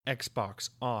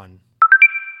Xbox On.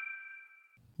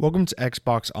 Welcome to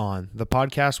Xbox On, the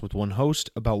podcast with one host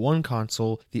about one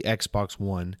console, the Xbox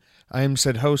One. I am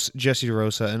said host, Jesse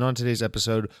DeRosa, and on today's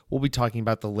episode, we'll be talking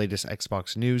about the latest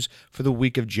Xbox news for the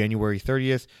week of January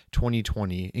 30th,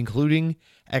 2020, including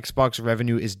Xbox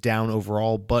revenue is down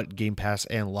overall, but Game Pass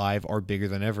and Live are bigger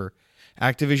than ever.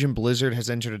 Activision Blizzard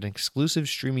has entered an exclusive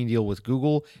streaming deal with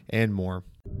Google, and more.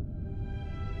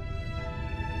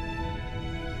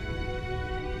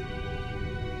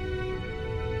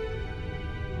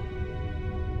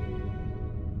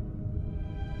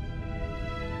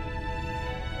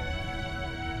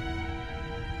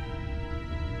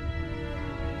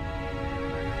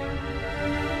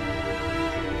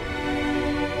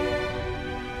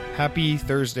 Happy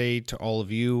Thursday to all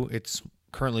of you. It's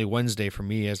currently Wednesday for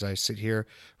me as I sit here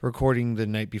recording the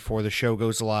night before the show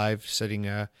goes live, sitting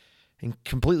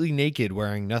completely naked,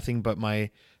 wearing nothing but my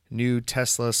new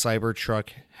Tesla Cybertruck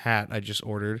hat I just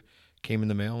ordered. Came in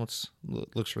the mail.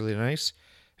 It looks really nice.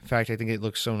 In fact, I think it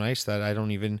looks so nice that I don't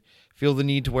even feel the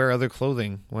need to wear other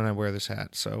clothing when I wear this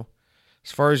hat. So,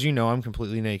 as far as you know, I'm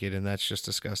completely naked, and that's just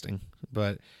disgusting.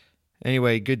 But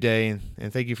anyway, good day,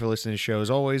 and thank you for listening to the show. As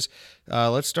always,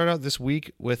 let's start out this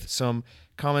week with some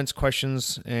comments,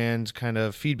 questions, and kind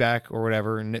of feedback or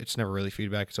whatever. And it's never really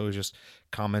feedback. It's always just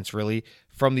comments, really,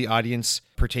 from the audience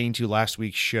pertaining to last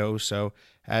week's show. So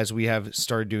as we have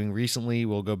started doing recently,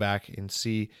 we'll go back and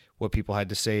see what people had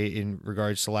to say in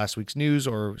regards to last week's news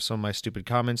or some of my stupid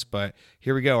comments. But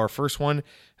here we go. Our first one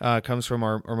comes from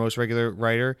our most regular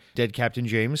writer, Dead Captain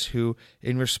James, who,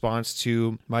 in response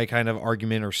to my kind of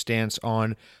argument or stance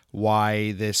on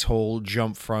why this whole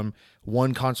jump from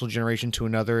one console generation to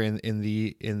another in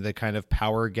the kind of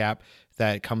power gap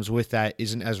that comes with that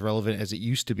isn't as relevant as it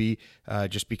used to be,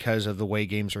 just because of the way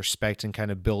games are spec'd and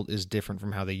kind of built is different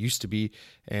from how they used to be,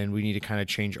 and we need to kind of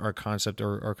change our concept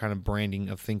or kind of branding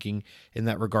of thinking in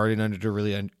that regard in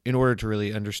order to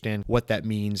really understand what that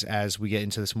means as we get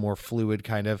into this more fluid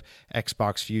kind of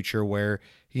Xbox future where,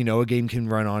 you know, a game can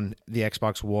run on the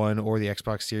Xbox One or the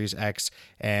Xbox Series X,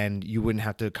 and you wouldn't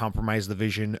have to compromise the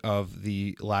vision of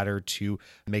the latter to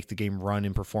make the game run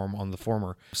and perform on the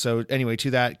former. So anyway,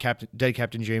 to that, Dead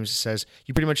Captain James says,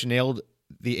 you pretty much nailed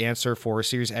the answer for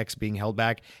Series X being held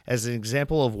back. As an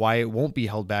example of why it won't be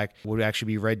held back would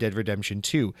actually be Red Dead Redemption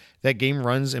 2. That game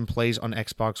runs and plays on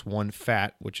Xbox One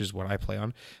Fat, which is what I play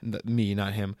on. Me,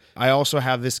 not him. I also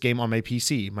have this game on my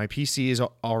PC. My PC is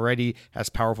already as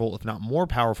powerful, if not more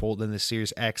powerful, than the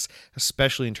Series X,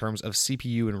 especially in terms of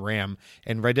CPU and RAM.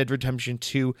 And Red Dead Redemption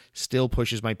 2 still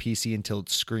pushes my PC until it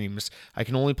screams. I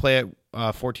can only play it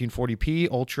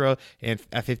 1440p Ultra and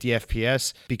at 50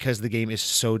 FPS because the game is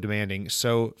so demanding.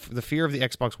 So the fear of the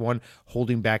Xbox One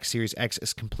holding back Series X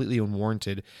is completely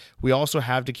unwarranted. We also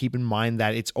have to keep in mind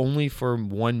that it's only for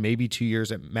 1, maybe 2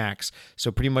 years at max.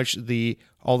 So pretty much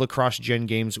all the cross-gen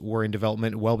games were in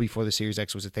development well before the Series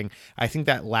X was a thing. I think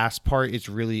that last part is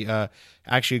really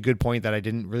actually a good point that I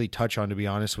didn't really touch on, to be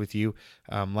honest with you,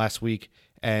 last week.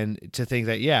 And to think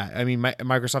that, yeah, I mean,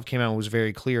 Microsoft came out and was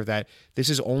very clear that this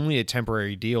is only a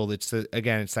temporary deal. It's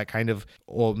that kind of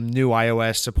new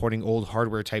iOS supporting old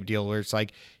hardware type deal where it's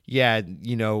like, yeah,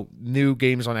 you know, new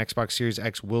games on Xbox Series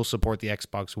X will support the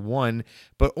Xbox One,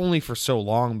 but only for so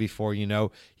long before, you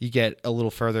know, you get a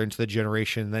little further into the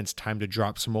generation, and then it's time to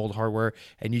drop some old hardware,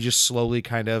 and you just slowly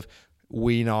kind of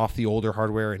wean off the older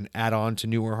hardware and add on to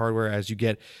newer hardware as you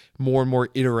get more and more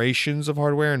iterations of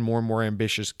hardware and more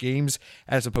ambitious games,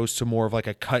 as opposed to more of like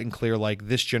a cut and clear, like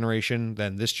this generation,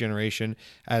 then this generation,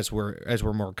 as we're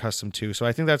more accustomed to. So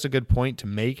I think that's a good point to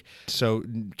make. So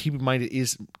keep in mind it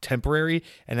is temporary,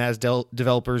 and as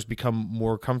developers become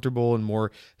more comfortable and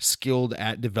more skilled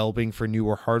at developing for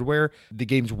newer hardware, the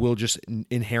games will just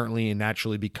inherently and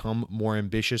naturally become more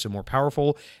ambitious and more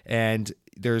powerful, and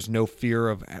there's no fear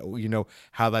of, you know,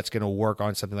 how that's going to work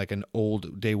on something like an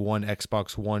old day one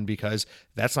Xbox One, because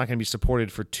that's not going to be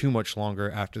supported for too much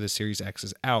longer after the Series X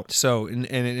is out. So, in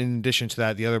addition to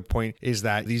that, the other point is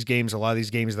that a lot of these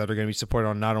games that are going to be supported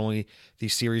on not only the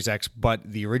Series X, but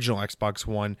the original Xbox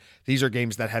One, these are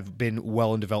games that have been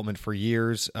well in development for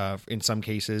years, in some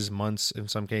cases, months in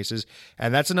some cases.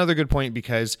 And that's another good point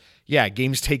because, yeah,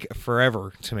 games take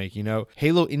forever to make, you know.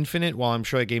 Halo Infinite, while I'm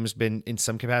sure that game has been in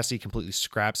some capacity completely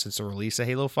scrapped since the release of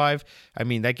Halo 5, I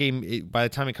mean, that game, by the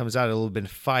time it comes out, it'll have been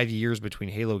 5 years between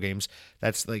Halo games.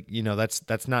 That's like, you know,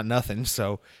 that's not nothing.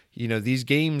 So, you know, these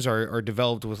games are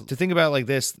developed with, to think about it like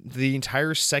this, the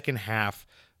entire second half,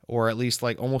 or at least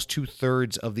like almost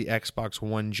 2/3 of the Xbox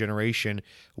One generation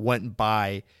went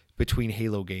by between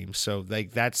Halo games. So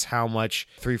like that's how much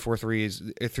 343 is.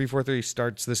 343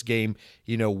 starts this game,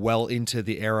 well into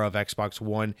the era of Xbox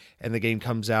One, and the game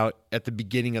comes out at the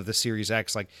beginning of the Series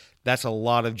X. Like that's a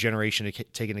lot of generation to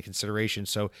take into consideration.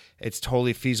 So it's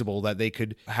totally feasible that they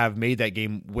could have made that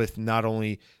game with not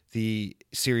only the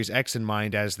Series X in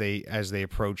mind as they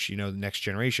approach the next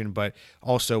generation, but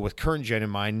also with current gen in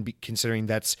mind, considering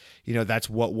that's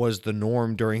what was the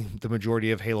norm during the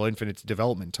majority of Halo Infinite's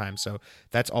development time. So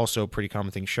that's also a pretty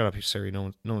common thing. Shut up, Siri.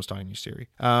 No one's talking to you, Siri.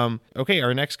 Okay,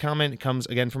 our next comment comes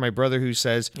again from my brother, who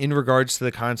says, in regards to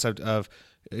the concept of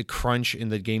crunch in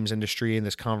the games industry and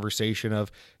this conversation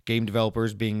of game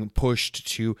developers being pushed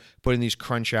to put in these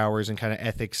crunch hours and kind of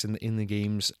ethics in the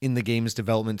games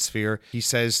development sphere. He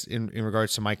says in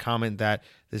regards to my comment that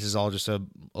this is all just a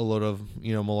load of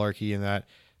malarkey, and that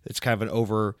it's kind of an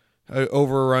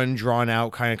overrun, drawn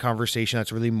out kind of conversation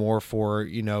that's really more for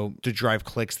to drive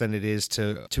clicks than it is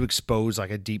to expose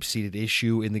like a deep-seated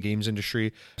issue in the games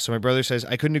industry. So my brother says,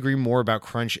 I couldn't agree more about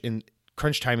crunch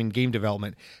time in game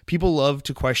development. People love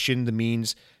to question the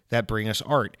means that bring us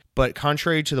art, but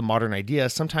contrary to the modern idea,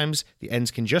 sometimes the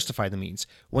ends can justify the means.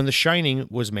 When The Shining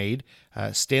was made,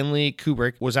 Stanley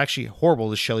Kubrick was actually horrible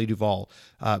to Shelley Duvall,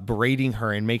 berating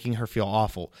her and making her feel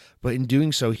awful. But in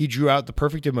doing so, he drew out the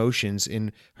perfect emotions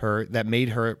in her that made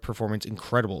her performance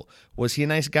incredible. Was he a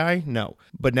nice guy? No.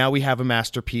 But now we have a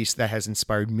masterpiece that has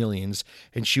inspired millions,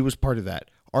 and she was part of that.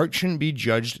 Art shouldn't be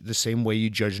judged the same way you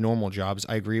judge normal jobs.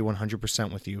 I agree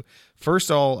 100% with you.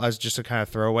 First of all, as just a kind of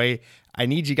throwaway, I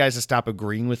need you guys to stop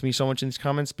agreeing with me so much in these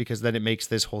comments, because then it makes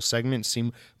this whole segment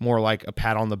seem more like a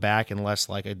pat on the back and less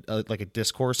like a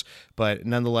discourse. But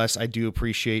nonetheless, I do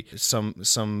appreciate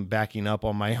some backing up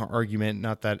on my argument.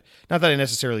 Not that I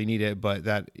necessarily need it, but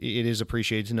that it is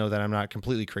appreciated to know that I'm not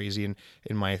completely crazy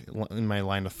in my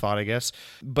line of thought, I guess.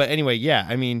 But anyway, yeah,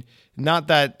 I mean, not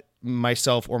that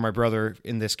myself or my brother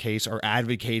in this case are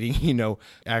advocating,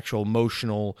 actual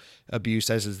emotional abuse,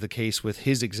 as is the case with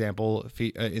his example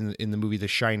in the movie The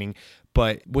Shining,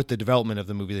 but with the development of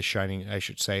the movie The Shining, I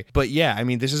should say. But yeah, I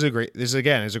mean, this is a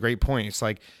great point. It's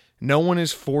like, no one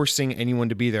is forcing anyone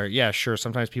to be there. Yeah, sure.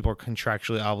 Sometimes people are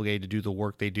contractually obligated to do the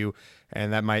work they do,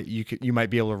 and that you might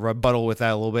be able to rebuttal with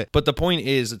that a little bit. But the point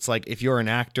is, it's like, if you're an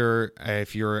actor,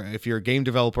 if you're a game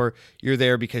developer, you're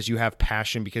there because you have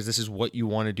passion, because this is what you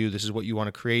want to do, this is what you want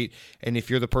to create. And if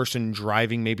you're the person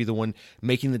driving, maybe the one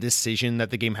making the decision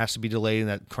that the game has to be delayed and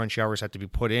that crunch hours have to be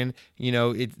put in,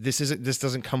 this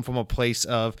doesn't come from a place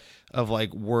of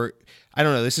like I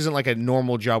don't know. This isn't like a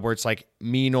normal job where it's like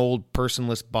mean old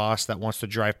personless boss that wants to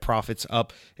drive profits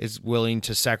up is willing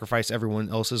to sacrifice everyone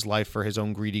else's life for his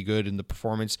own greedy good and the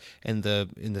performance and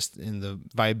the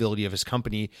viability of his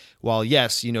company. While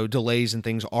yes, delays and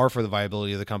things are for the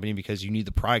viability of the company, because you need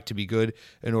the product to be good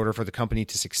in order for the company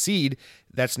to succeed.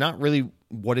 That's not really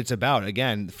what it's about.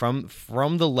 Again, from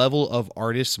the level of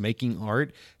artists making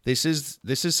art, this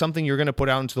is something you're going to put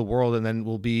out into the world and then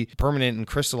will be permanent and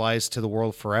crystallized to the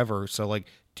world forever. So like,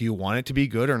 do you want it to be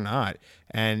good or not?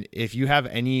 And if you have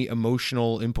any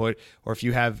emotional input, or if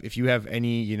you have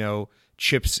any,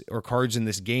 chips or cards in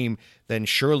this game, then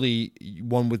surely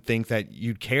one would think that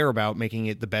you'd care about making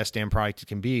it the best damn product it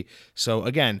can be. So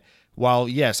again, while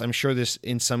yes, I'm sure this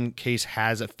in some case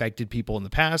has affected people in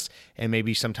the past, and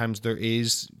maybe sometimes there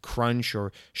is crunch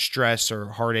or stress or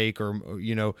heartache or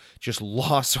just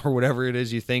loss or whatever it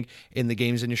is you think in the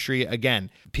games industry. Again,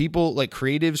 people like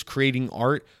creatives creating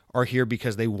art are here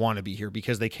because they want to be here,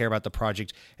 because they care about the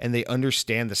project and they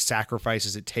understand the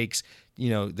sacrifices it takes.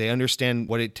 They understand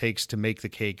what it takes to make the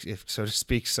cake, if so to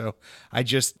speak. So I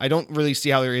don't really see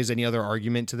how there is any other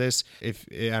argument to this. If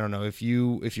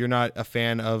you're not a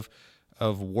fan of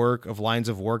lines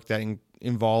of work that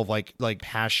involve like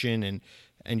passion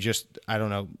and just, I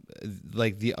don't know,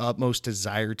 like the utmost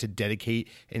desire to dedicate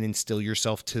and instill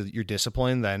yourself to your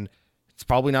discipline, then it's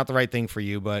probably not the right thing for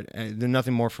you. But there's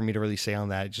nothing more for me to really say on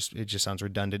that. It just sounds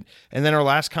redundant. And then our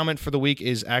last comment for the week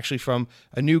is actually from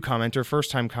a new commenter,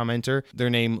 first-time commenter.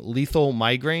 Their name, Lethal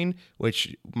Migraine,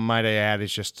 which, might I add,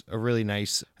 is just a really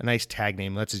nice tag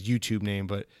name. That's his YouTube name,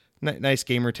 but nice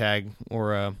gamer tag,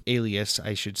 or alias,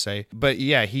 I should say. But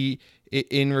yeah,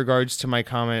 in regards to my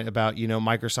comment about,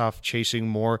 Microsoft chasing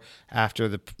more after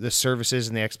the services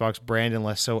and the Xbox brand and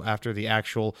less so after the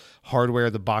actual hardware,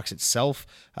 the box itself,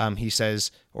 he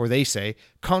says, or they say,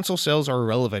 console sales are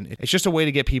irrelevant. It's just a way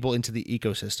to get people into the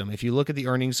ecosystem. If you look at the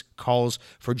earnings calls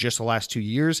for just the last 2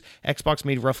 years, Xbox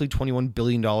made roughly $21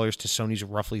 billion to Sony's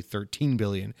roughly $13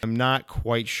 billion. I'm not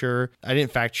quite sure. I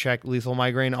didn't fact check Lethal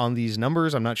Migraine on these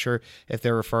numbers. I'm not sure if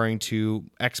they're referring to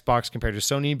Xbox compared to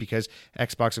Sony, because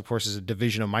Xbox, of course, is a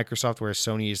division of Microsoft, whereas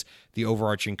Sony is the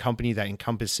overarching company that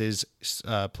encompasses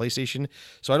PlayStation.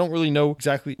 So I don't really know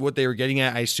exactly what they were getting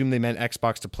at. I assume they meant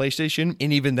Xbox to PlayStation,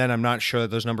 and even then, I'm not sure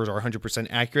that those numbers are 100%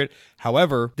 accurate.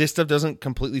 However, this stuff doesn't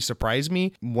completely surprise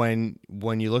me when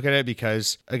you look at it,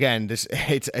 because again,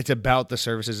 it's about the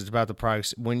services, it's about the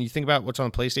products. When you think about what's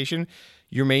on PlayStation,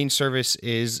 your main service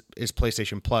is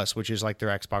PlayStation Plus, which is like their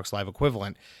Xbox Live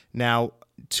equivalent. Now,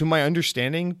 to my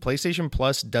understanding, PlayStation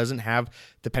Plus doesn't have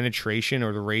the penetration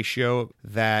or the ratio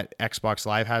that Xbox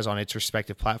Live has on its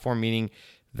respective platform, meaning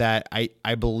that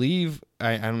I believe,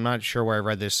 I'm not sure where I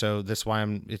read this, so that's why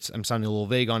I'm sounding a little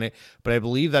vague on it, but I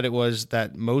believe that it was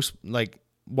that most, like,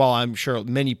 while I'm sure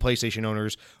many PlayStation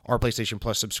owners are PlayStation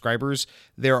Plus subscribers,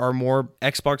 there are more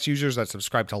Xbox users that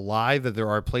subscribe to Live than there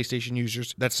are PlayStation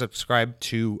users that subscribe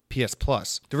to PS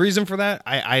Plus. The reason for that,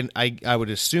 I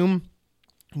would assume,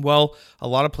 well, a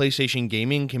lot of PlayStation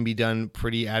gaming can be done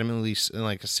pretty adamantly in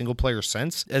like a single player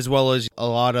sense, as well as a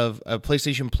lot of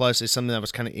PlayStation Plus is something that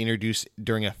was kind of introduced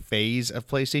during a phase of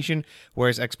PlayStation,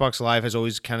 whereas Xbox Live has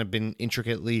always kind of been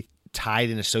intricately tied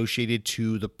and associated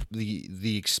to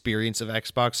the experience of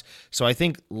Xbox. So I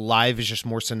think Live is just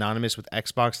more synonymous with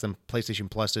Xbox than PlayStation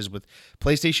Plus is with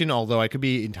PlayStation, although I could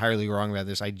be entirely wrong about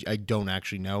this. I don't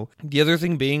actually know. The other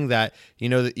thing being that,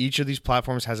 that each of these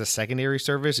platforms has a secondary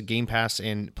service, Game Pass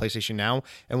and PlayStation Now.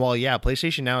 And while, yeah,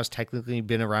 PlayStation Now has technically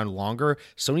been around longer,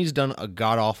 Sony's done a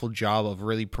god-awful job of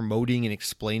really promoting and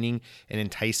explaining and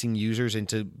enticing users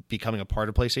into becoming a part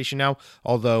of PlayStation Now,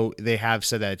 although they have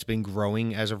said that it's been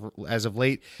growing as of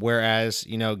late, whereas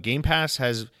Game Pass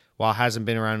while it hasn't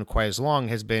been around quite as long,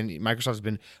 Microsoft has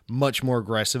been much more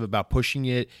aggressive about pushing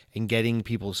it and getting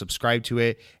people to subscribe to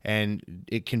it and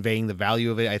it conveying the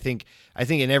value of it. I think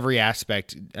in every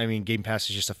aspect, Game Pass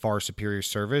is just a far superior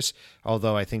service,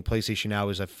 although I think PlayStation Now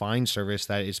is a fine service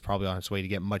that is probably on its way to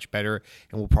get much better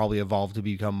and will probably evolve to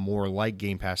become more like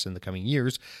Game Pass in the coming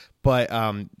years. But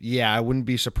I wouldn't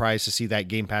be surprised to see that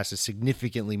Game Pass is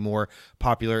significantly more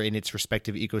popular in its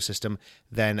respective ecosystem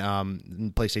than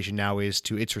PlayStation Now is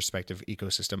to its respective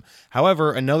ecosystem.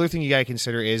 However, another thing you got to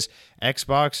consider is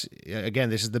Xbox.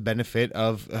 Again, this is the benefit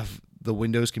of the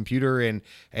Windows computer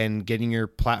and getting your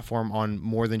platform on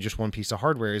more than just one piece of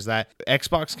hardware, is that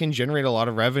Xbox can generate a lot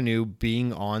of revenue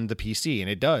being on the PC, and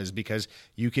it does, because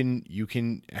you can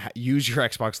use your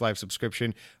Xbox Live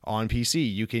subscription on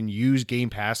PC. You can use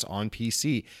Game Pass on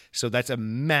PC. So that's a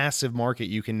massive market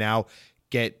you can now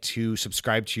get to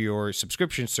subscribe to your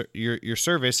subscription, your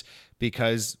service,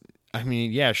 because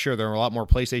sure, there are a lot more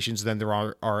PlayStations than there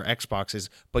are Xboxes,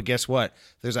 but guess what?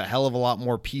 There's a hell of a lot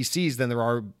more PCs than there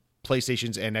are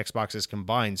PlayStations and Xboxes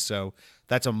combined. So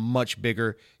that's a much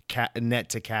bigger net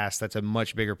to cast. That's a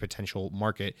much bigger potential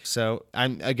market. So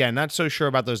I'm, again, not so sure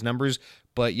about those numbers,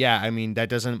 but yeah,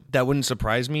 that wouldn't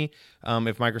surprise me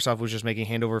if Microsoft was just making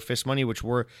hand over fist money, which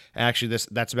we're actually,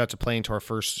 that's about to play into our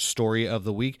first story of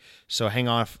the week. So hang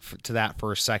on to that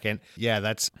for a second. Yeah,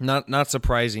 that's not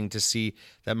surprising to see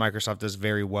that Microsoft does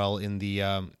very well in the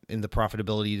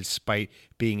profitability, despite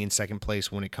being in second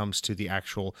place when it comes to the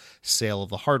actual sale of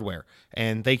the hardware.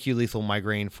 And thank you, Lethal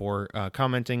Migraine, for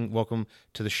commenting. Welcome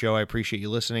to the show. I appreciate you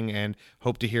listening and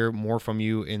hope to hear more from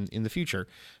you in the future.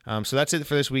 So that's it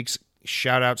for this week's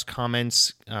shout outs,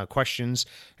 comments, questions.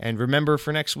 And remember,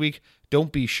 for next week,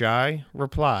 don't be shy,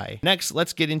 reply. Next,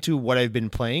 let's get into what I've been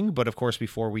playing. But of course,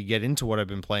 before we get into what I've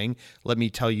been playing, let me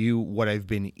tell you what I've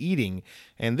been eating.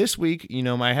 And this week,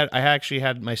 I actually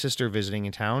had my sister visiting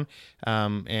in town,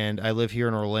 and I live here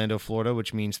in Orlando, Florida,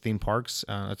 which means theme parks.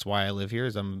 That's why I live here,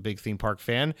 is I'm a big theme park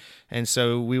fan. And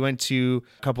so we went to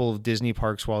a couple of Disney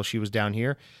parks while she was down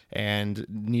here. And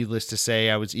needless to say,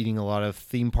 I was eating a lot of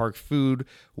theme park food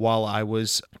while I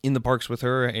was in the parks with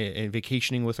her and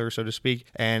vacationing with her, so to speak.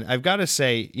 And I've got to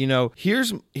say,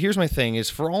 here's my thing, is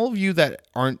for all of you that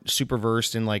aren't super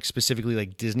versed in specifically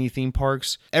Disney theme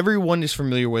parks, everyone is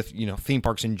familiar with, theme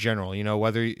parks in general,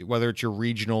 whether it's your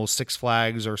regional Six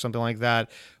Flags or something like that,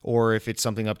 or if it's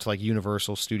something up to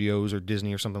Universal Studios or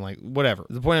Disney or something whatever.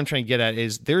 The point I'm trying to get at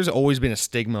is there's always been a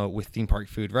stigma with theme park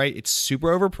food, right? It's super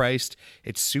overpriced.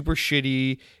 It's super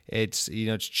shitty. It's,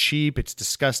 it's cheap. It's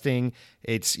disgusting.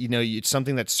 It's, it's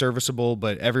something that's serviceable,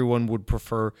 but everyone would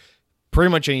prefer pretty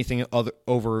much anything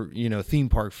over, theme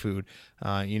park food.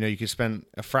 You could spend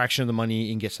a fraction of the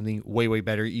money and get something way, way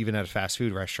better, even at a fast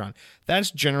food restaurant. That's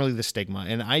generally the stigma.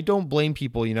 And I don't blame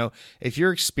people. If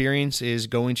your experience is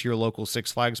going to your local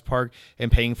Six Flags park and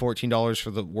paying $14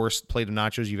 for the worst plate of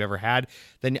nachos you've ever had,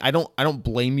 then I don't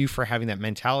blame you for having that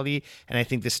mentality. And I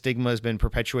think the stigma has been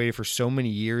perpetuated for so many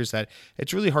years that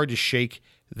it's really hard to shake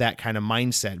that kind of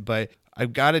mindset. But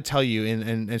I've got to tell you,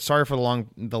 and sorry for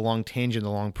the long tangent, the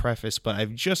long preface, but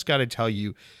I've just got to tell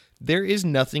you, there is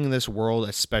nothing in this world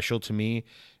as special to me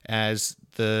as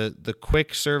the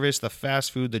quick service, the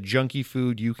fast food, the junky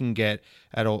food you can get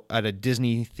at a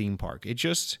Disney theme park.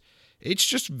 It's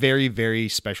just very, very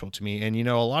special to me. And,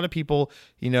 a lot of people,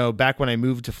 back when I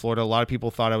moved to Florida, a lot of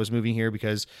people thought I was moving here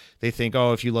because they think,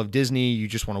 oh, if you love Disney, you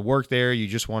just want to work there. You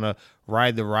just want to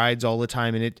ride the rides all the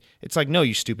time. And it's like, no,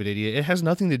 you stupid idiot. It has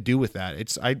nothing to do with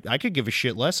that. I could give a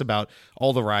shit less about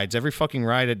all the rides. Every fucking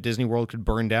ride at Disney World could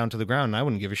burn down to the ground, and I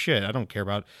wouldn't give a shit. I don't care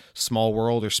about Small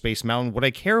World or Space Mountain. What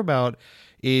I care about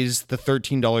is the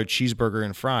 $13 cheeseburger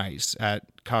and fries at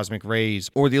Cosmic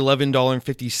Rays, or the $11.50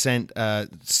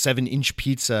 7-inch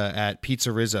pizza at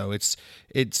Pizza Rizzo.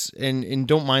 And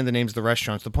don't mind the names of the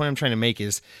restaurants. The point I'm trying to make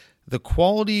is the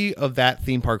quality of that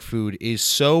theme park food is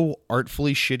so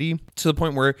artfully shitty to the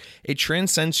point where it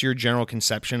transcends your general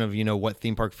conception of, what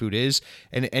theme park food is.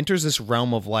 And it enters this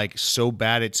realm of like so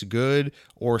bad it's good,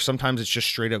 or sometimes it's just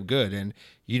straight up good. And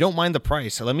you don't mind the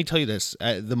price. So let me tell you this,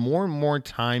 the more and more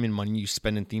time and money you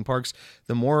spend in theme parks,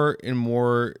 the more and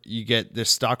more you get this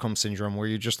Stockholm syndrome where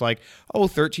you're just like, oh,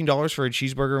 $13 for a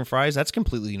cheeseburger and fries, that's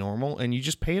completely normal. And you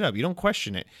just pay it up. You don't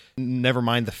question it. Never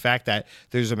mind the fact that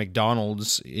there's a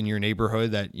McDonald's in your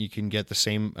neighborhood that you can get the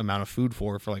same amount of food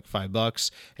for like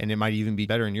 $5, and it might even be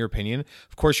better in your opinion.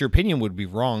 Of course, your opinion would be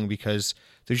wrong because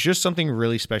there's just something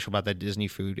really special about that Disney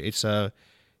food.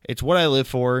 It's what I live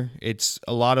for. It's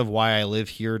a lot of why I live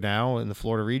here now in the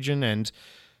Florida region. And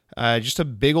just a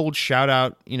big old shout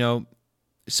out,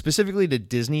 specifically to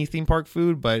Disney theme park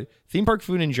food, but theme park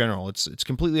food in general. It's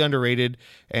completely underrated.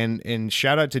 And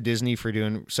shout out to Disney for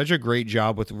doing such a great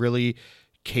job with really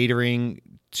catering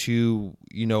to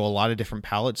a lot of different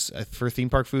palettes for theme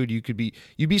park food.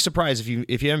 You'd be surprised if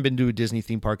you haven't been to a Disney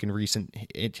theme park in recent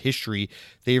history.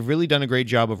 They've really done a great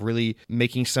job of really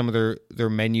making some of their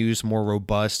menus more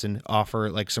robust and offer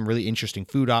like some really interesting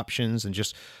food options and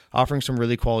just offering some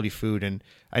really quality food. And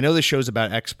I know this show's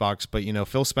about Xbox, but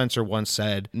Phil Spencer once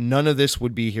said none of this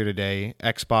would be here today,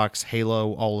 Xbox,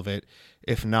 Halo, all of it,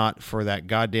 if not for that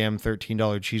goddamn $13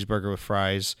 cheeseburger with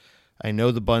fries. I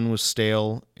know the bun was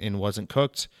stale and wasn't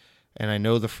cooked, and I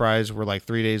know the fries were like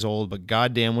 3 days old, but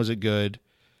goddamn was it good.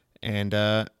 And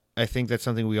I think that's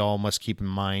something we all must keep in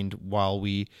mind while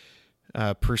we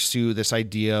pursue this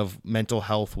idea of mental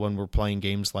health when we're playing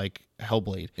games like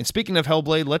Hellblade. And speaking of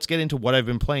Hellblade, let's get into what I've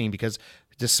been playing, because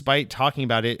despite talking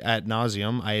about it ad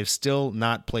nauseum, I have still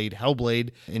not played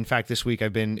Hellblade. In fact, this week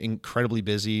I've been incredibly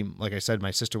busy. Like I said, my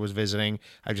sister was visiting.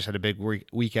 I just had a big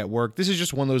week at work. This is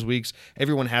just one of those weeks.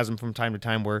 Everyone has them from time to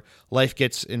time where life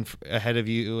gets ahead of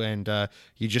you and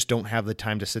you just don't have the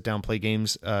time to sit down and play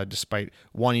games despite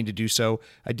wanting to do so.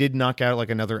 I did knock out like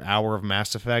another hour of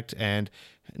Mass Effect, and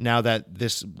now that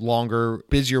this longer,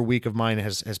 busier week of mine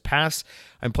has passed,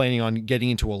 I'm planning on getting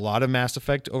into a lot of Mass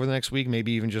Effect over the next week,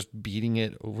 maybe even just beating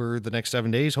it over the next 7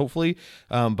 days, hopefully.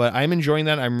 But I'm enjoying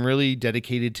that. I'm really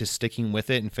dedicated to sticking with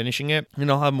it and finishing it.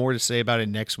 And I'll have more to say about it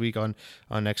next week on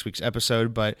next week's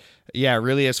episode. But yeah,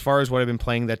 really, as far as what I've been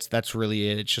playing, that's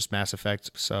really it. It's just Mass Effect.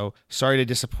 So sorry to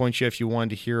disappoint you if you wanted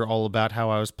to hear all about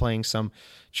how I was playing some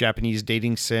Japanese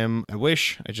dating sim. I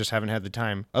wish. I just haven't had the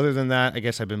time. Other than that, I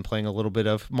guess I've been playing a little bit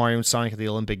of Mario and Sonic at the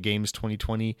Olympic Games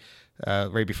 2020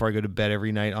 right before I go to bed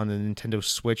every night on the Nintendo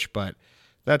Switch, but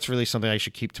that's really something I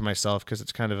should keep to myself because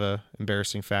it's kind of a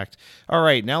embarrassing fact. All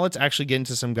right, now let's actually get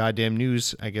into some goddamn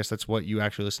news. I guess that's what you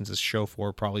actually listen to this show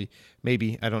for, probably.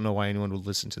 Maybe. I don't know why anyone would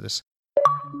listen to this.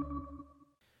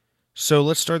 So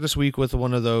let's start this week with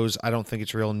one of those, I don't think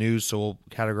it's real news, so we'll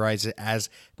categorize it as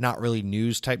not really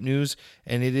news type news.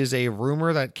 And it is a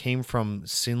rumor that came from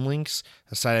Cinlinks,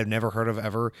 a site I've never heard of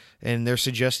ever. And they're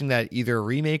suggesting that either a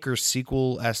remake or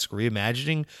sequel-esque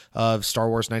reimagining of Star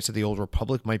Wars Knights of the Old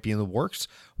Republic might be in the works.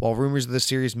 While rumors of the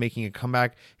series making a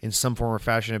comeback in some form or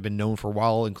fashion have been known for a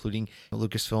while, including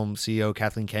Lucasfilm CEO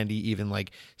Kathleen Kennedy even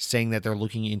like saying that they're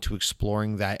looking into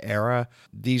exploring that era,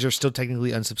 these are still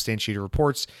technically unsubstantiated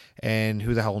reports, and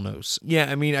who the hell knows?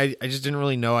 Yeah, I mean, I just didn't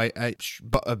really know. I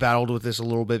battled with this a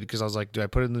little bit because I was like, do I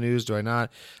put it in the news? Do I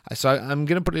not? So I'm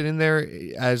going to put it in there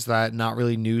as that not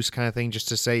really news kind of thing, just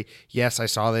to say, yes, I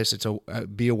saw this. It's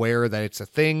be aware that it's a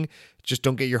thing. Just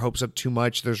don't get your hopes up too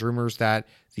much. There's rumors that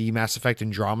the Mass Effect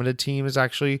Andromeda team is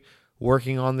actually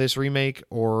working on this remake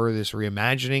or this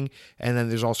reimagining. And then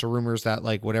there's also rumors that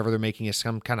like whatever they're making is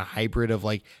some kind of hybrid of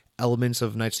like elements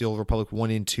of Knights of the Old Republic 1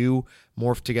 and 2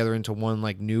 morphed together into one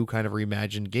like new kind of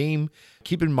reimagined game.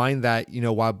 Keep in mind that,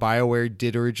 while BioWare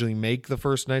did originally make the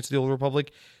first Knights of the Old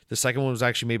Republic, the second one was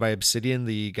actually made by Obsidian,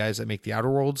 the guys that make the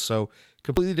Outer Worlds. So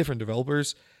completely different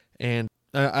developers. And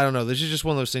I don't know. This is just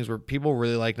one of those things where people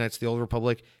really like Knights of the Old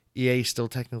Republic. EA still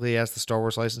technically has the Star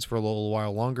Wars license for a little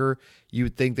while longer. You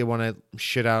would think they want to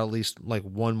shit out at least like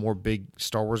one more big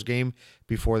Star Wars game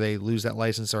before they lose that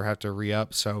license or have to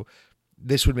re-up. So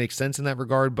this would make sense in that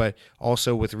regard, but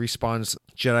also with Respawn's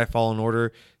Jedi Fallen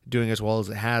Order doing as well as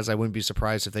it has, I wouldn't be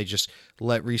surprised if they just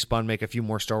let Respawn make a few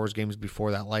more Star Wars games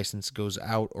before that license goes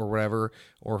out or whatever.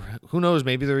 Or who knows,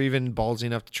 maybe they're even ballsy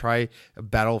enough to try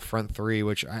Battlefront 3,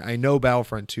 which I know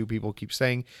Battlefront 2 people keep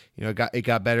saying, it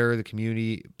got better. The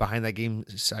community behind that game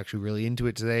is actually really into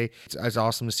it today. It's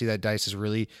awesome to see that DICE has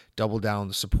really doubled down on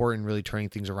the support and really turning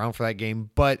things around for that game,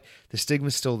 but the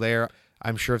stigma's still there.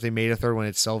 I'm sure if they made a third one,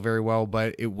 it'd sell very well,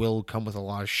 but it will come with a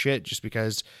lot of shit just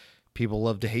because people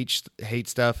love to hate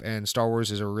stuff, and Star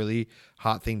Wars is a really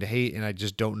hot thing to hate, and I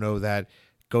just don't know that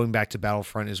going back to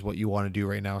Battlefront is what you want to do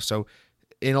right now. So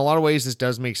in a lot of ways, this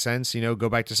does make sense. Go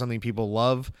back to something people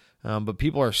love, but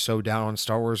people are so down on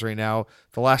Star Wars right now.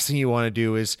 The last thing you want to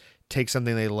do is take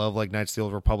something they love like Knights of the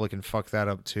Old Republic and fuck that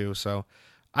up too. So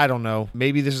I don't know.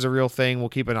 Maybe this is a real thing. We'll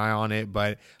keep an eye on it,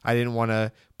 but I didn't want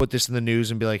to put this in the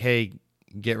news and be like, hey,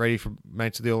 get ready for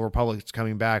Knights of the Old Republic. It's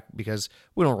coming back, because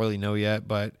we don't really know yet,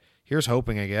 but here's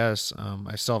hoping, I guess.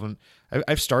 I still haven't.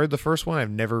 I've started the first one. I've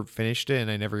never finished it, and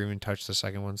I never even touched the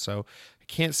second one. So I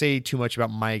can't say too much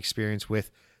about my experience with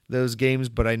those games,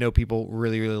 but I know people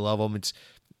really, really love them. It's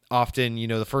often,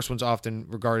 the first one's often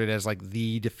regarded as like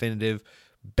the definitive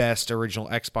best original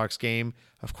Xbox game.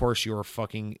 Of course, you're a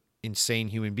fucking insane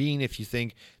human being if you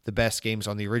think the best games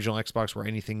on the original Xbox were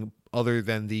anything other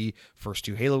than the first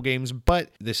two Halo games, but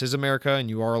this is America and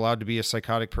you are allowed to be a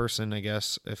psychotic person, I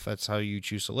guess, if that's how you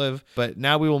choose to live. But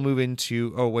now we will move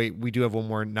into, we do have one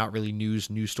more not really news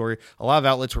story. A lot of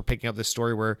outlets were picking up this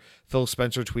story where Phil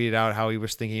Spencer tweeted out how he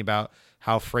was thinking about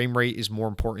how frame rate is more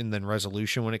important than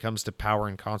resolution when it comes to power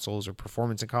in consoles or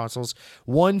performance in consoles.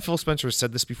 One, Phil Spencer has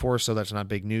said this before, so that's not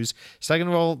big news. Second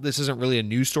of all, this isn't really a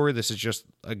news story. This is just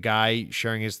a guy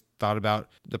sharing his thought about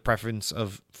the preference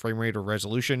of frame rate or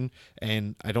resolution,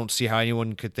 and I don't see how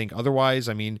anyone could think otherwise.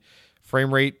 I mean,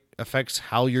 frame rate affects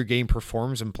how your game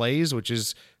performs and plays, which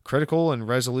is critical, and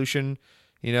resolution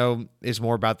is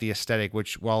more about the aesthetic,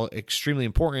 which, while extremely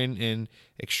important and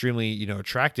extremely,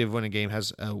 attractive when a game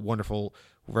has a wonderful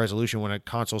resolution, when a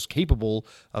console's capable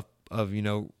of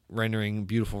rendering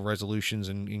beautiful resolutions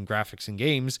and graphics in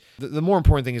games, the more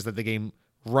important thing is that the game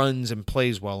runs and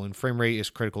plays well, and frame rate is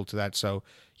critical to that. So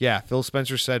yeah, Phil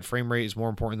Spencer said frame rate is more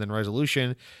important than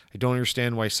resolution. I don't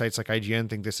understand why sites like IGN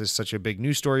think this is such a big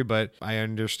news story, but I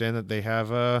understand that they have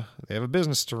a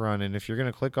business to run, and if you're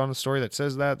going to click on a story that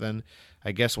says that, then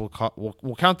I guess we'll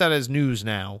count that as news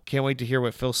now. Can't wait to hear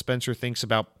what Phil Spencer thinks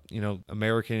about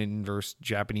American versus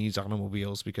Japanese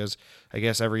automobiles, because I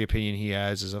guess every opinion he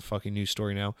has is a fucking news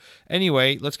story now.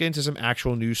 Anyway, let's get into some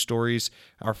actual news stories.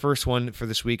 Our first one for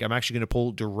this week, I'm actually going to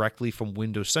pull directly from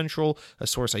Windows Central, a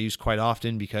source I use quite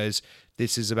often because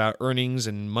this is about earnings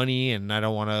and money, and I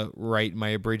don't want to write my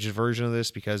abridged version of this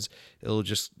because it'll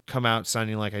just come out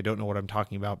sounding like I don't know what I'm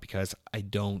talking about, because I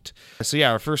don't. So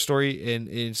yeah, our first story, and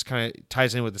it's kind of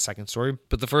ties in with the second story,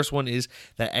 but the first one is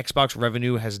that Xbox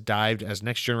revenue has dived as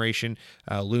next generation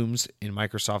looms in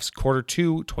Microsoft's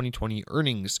Q2 2020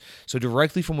 earnings. So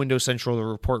directly from Windows Central, the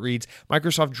report reads,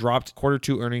 Microsoft dropped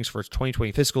Q2 earnings for its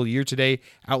 2020 fiscal year today,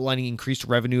 outlining increased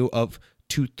revenue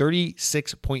to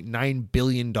 $36.9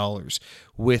 billion,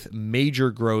 with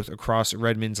major growth across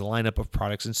Redmond's lineup of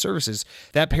products and services.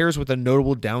 That pairs with a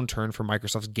notable downturn for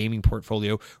Microsoft's gaming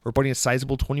portfolio, reporting a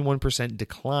sizable 21%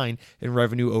 decline in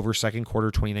revenue over second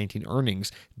quarter 2019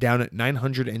 earnings, down at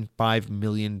 $905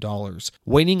 million.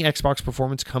 Waning Xbox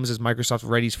performance comes as Microsoft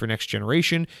readies for next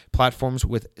generation platforms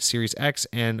with Series X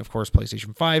and, of course,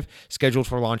 PlayStation 5, scheduled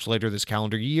for launch later this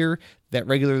calendar year. That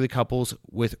regularly couples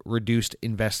with reduced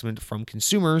investment from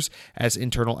consumers as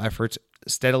internal efforts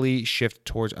steadily shift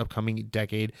towards upcoming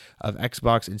decade of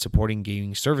Xbox in supporting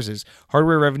gaming services.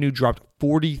 Hardware revenue dropped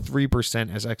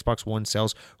 43% as Xbox One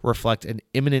sales reflect an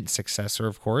imminent successor,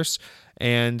 of course.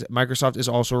 And Microsoft is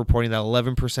also reporting that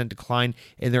 11% decline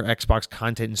in their Xbox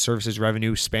content and services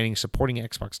revenue, spanning supporting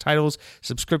Xbox titles,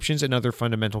 subscriptions, and other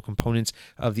fundamental components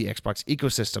of the Xbox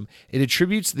ecosystem. It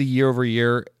attributes the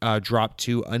year-over-year drop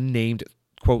to unnamed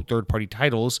quote third-party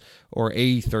titles, or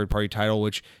a third-party title,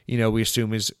 which we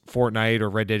assume is Fortnite or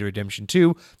Red Dead Redemption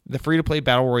 2. The free-to-play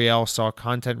battle royale saw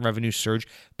content revenue surge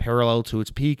parallel to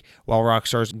its peak, while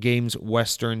Rockstar's Games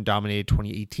Western dominated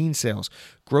 2018 sales.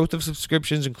 Growth of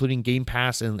subscriptions, including Game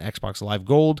Pass and Xbox Live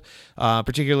Gold,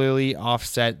 particularly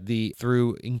offset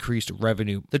through increased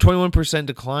revenue. The 21%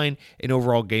 decline in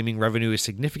overall gaming revenue is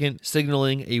significant,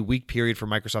 signaling a weak period for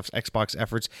Microsoft's Xbox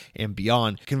efforts and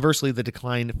beyond. Conversely, the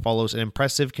decline follows an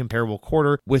impressive comparable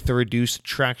quarter with the reduced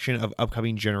traction of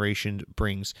upcoming generation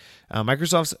brings.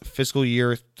 Microsoft's fiscal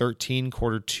year 13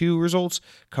 quarter 2 results,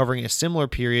 covering a similar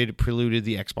period, preluded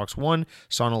the Xbox One,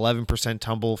 saw an 11%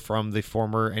 tumble from the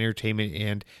former entertainment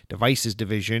and devices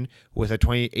division, with a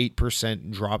 28%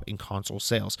 drop in console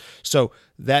sales. So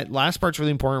that last part's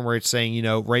really important, where it's saying,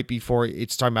 right before,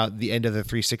 it's talking about the end of the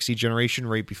 360 generation,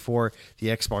 right before the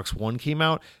Xbox One came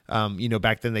out.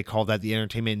 Back then they called that the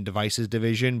entertainment and devices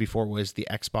division, before it was the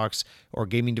Xbox or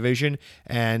gaming division.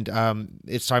 And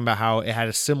it's talking about how it had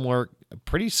a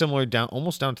pretty similar down,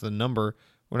 almost down to the number.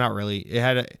 Well, not really. It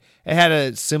had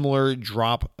a similar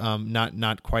drop,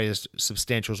 not quite as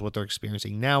substantial as what they're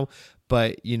experiencing now.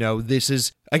 But, this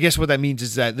is, I guess what that means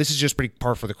is that this is just pretty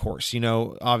par for the course.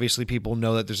 Obviously people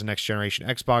know that there's a next generation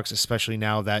Xbox, especially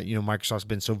now that, Microsoft's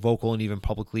been so vocal and even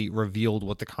publicly revealed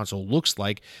what the console looks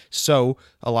like. So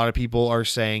a lot of people are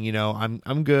saying,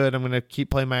 I'm good. I'm going to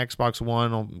keep playing my Xbox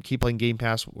One. I'll keep playing Game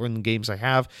Pass in the games I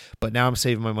have. But now I'm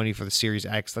saving my money for the Series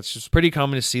X. That's just pretty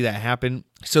common to see that happen.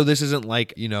 So this isn't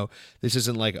like, this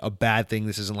isn't like a bad thing.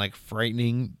 This isn't like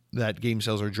frightening that game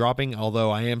sales are dropping,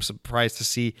 although I am surprised to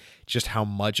see just how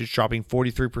much it's dropping.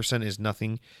 43% is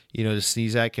nothing, to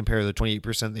sneeze at, compared to the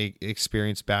 28% they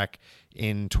experienced back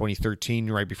in 2013,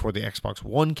 right before the Xbox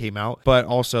One came out. But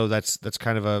also it's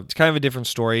kind of a different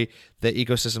story. The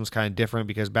ecosystem's kind of different,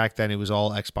 because back then it was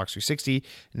all Xbox 360.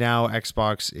 Now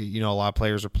Xbox, a lot of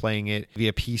players are playing it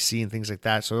via PC and things like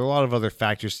that. So there are a lot of other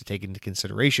factors to take into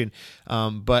consideration.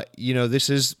 But this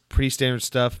is pretty standard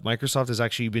stuff. Microsoft has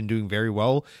actually been doing very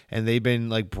well, and they've been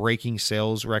like breaking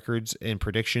sales records and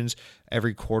predictions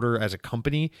every quarter as a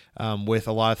company, with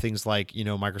a lot of things like,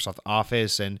 Microsoft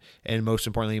Office and most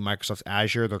importantly, Microsoft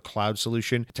Azure, their cloud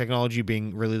solution technology,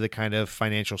 being really the kind of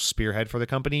financial spearhead for the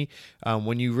company.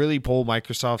 When you really pull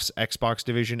Microsoft's Xbox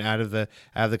division out of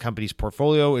the company's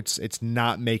portfolio, it's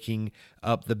not making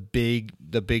up the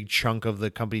big chunk of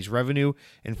the company's revenue.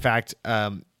 In fact,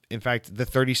 the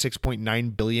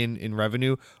 36.9 billion in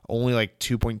revenue, only like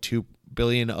 2.2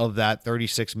 billion of that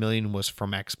 36 million was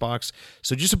from Xbox.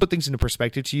 So just to put things into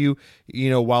perspective to you,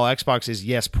 while Xbox is,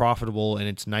 yes, profitable and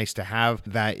it's nice to have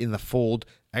that in the fold,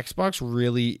 Xbox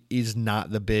really is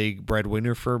not the big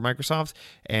breadwinner for Microsoft.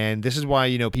 And this is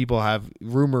why, people have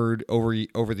rumored over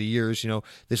the years,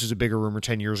 this was a bigger rumor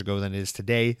 10 years ago than it is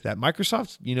today, that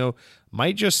Microsoft,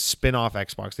 might just spin off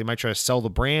Xbox. They might try to sell the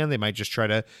brand. They might just try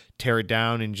to tear it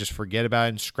down and just forget about it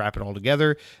and scrap it all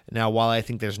together. Now, while I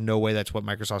think there's no way that's what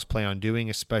Microsoft's planning on doing,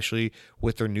 especially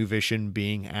with their new vision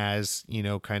being as,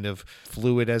 kind of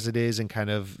fluid as it is, and kind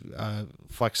of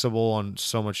flexible on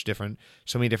so many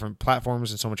different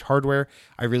platforms and so much hardware,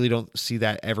 I really don't see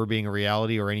that ever being a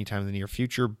reality or anytime in the near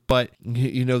future. But,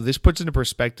 this puts into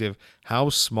perspective how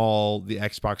small the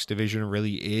Xbox division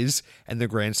really is in the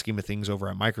grand scheme of things over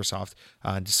at Microsoft.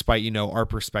 Despite, our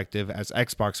perspective as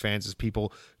Xbox fans, as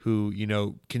people who,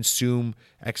 consume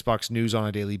Xbox news on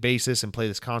a daily basis and play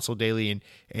this console daily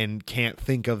and can't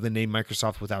think of the name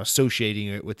Microsoft without associating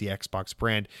it with the Xbox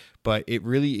brand. But it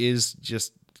really is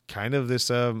just kind of this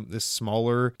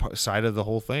smaller side of the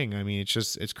whole thing. I mean,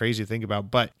 it's crazy to think about.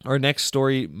 But our next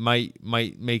story might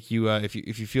make you, if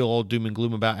you feel all doom and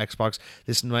gloom about Xbox,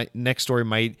 this next story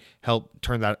might help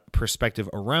turn that perspective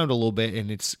around a little bit.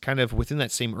 And it's kind of within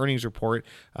that same earnings report.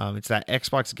 It's that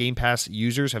Xbox Game Pass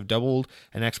users have doubled,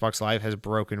 and Xbox Live has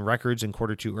broken records in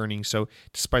quarter 2 earnings. So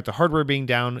despite the hardware being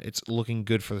down, it's looking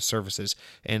good for the services.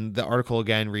 And the article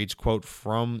again reads, quote,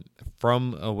 from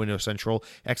Windows Central,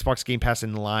 Xbox Game Pass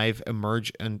and Live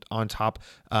emerge on top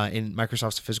in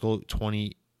Microsoft's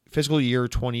fiscal year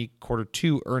 20 quarter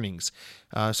 2 earnings.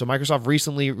 So Microsoft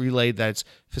recently relayed that its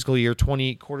fiscal year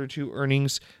 20 quarter 2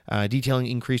 earnings, detailing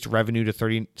increased revenue to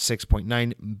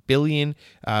 $36.9 billion,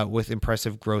 with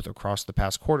impressive growth across the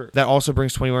past quarter. That also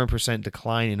brings 21%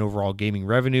 decline in overall gaming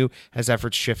revenue as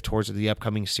efforts shift towards the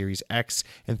upcoming Series X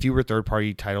and fewer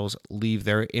third-party titles leave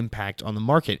their impact on the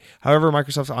market. However,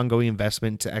 Microsoft's ongoing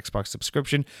investment to Xbox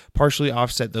subscription partially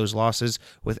offset those losses,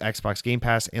 with Xbox Game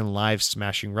Pass and Live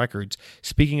smashing records.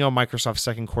 Speaking on Microsoft's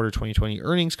second quarter 2020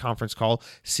 earnings conference call,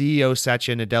 CEO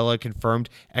Satya Nadella confirmed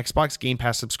Xbox Game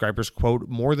Pass subscribers, quote,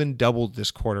 more than doubled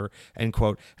this quarter, end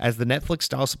quote, as the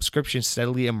Netflix-style subscription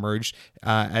steadily emerged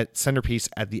at centerpiece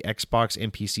at the Xbox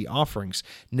and PC offerings.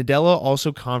 Nadella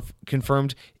also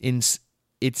confirmed in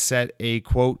it set a,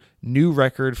 quote, new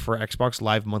record for Xbox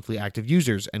Live monthly active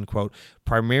users, end quote,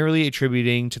 primarily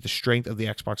attributing to the strength of the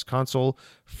Xbox console.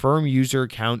 Firm user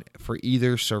count for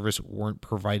either service weren't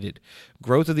provided.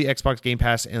 Growth of the Xbox Game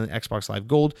Pass and Xbox Live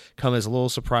Gold come as a little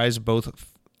surprise, both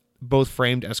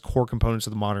framed as core components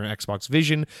of the modern Xbox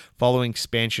vision, following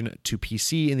expansion to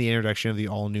PC and the introduction of the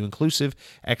all-new inclusive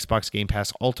Xbox Game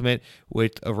Pass Ultimate,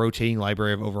 with a rotating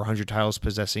library of over 100 titles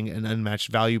possessing an unmatched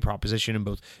value proposition in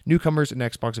both newcomers and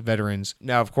Xbox veterans.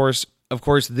 Now, of course,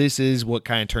 this is what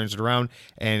kind of turns it around,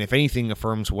 and if anything,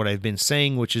 affirms what I've been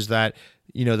saying, which is that,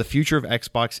 you know, the future of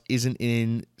Xbox isn't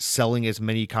in selling as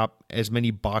many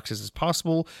boxes as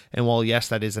possible. And while, yes,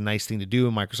 that is a nice thing to do,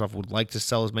 and Microsoft would like to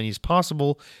sell as many as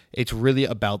possible, it's really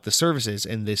about the services.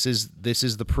 And this is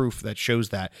the proof that shows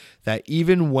that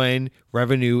even when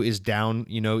revenue is down,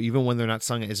 you know, even when they're not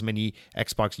selling as many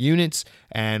Xbox units,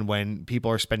 and when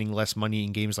people are spending less money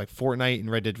in games like Fortnite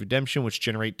and Red Dead Redemption, which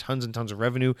generate tons and tons of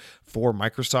revenue for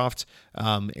Microsoft,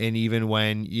 and even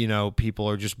when, you know, people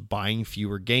are just buying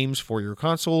fewer games for your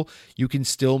console, you can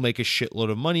still make a shitload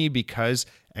of money because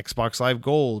Xbox Live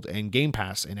Gold and Game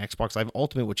Pass and Xbox Live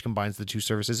Ultimate, which combines the two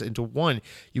services into one.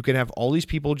 You can have all these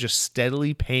people just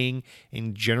steadily paying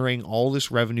and generating all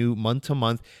this revenue month to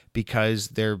month because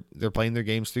they're playing their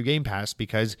games through Game Pass,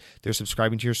 because they're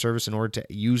subscribing to your service in order to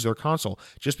use their console.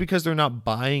 Just because they're not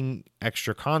buying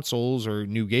extra consoles or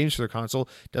new games for their console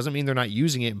doesn't mean they're not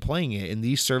using it and playing it. And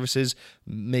these services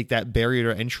make that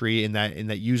barrier to entry and that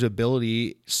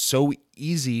usability so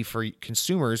easy for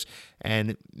consumers,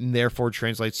 and therefore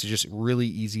translates to just really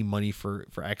easy money for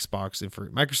Xbox and for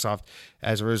Microsoft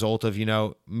as a result of, you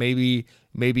know, maybe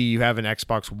you have an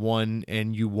Xbox One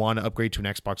and you want to upgrade to an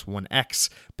Xbox One X,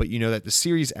 but you know that the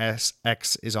Series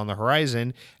X is on the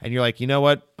horizon, and you're like, you know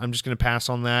what, I'm just going to pass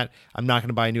on that. I'm not going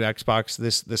to buy a new Xbox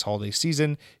this holiday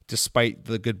season, despite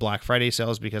the good Black Friday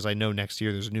sales, because I know next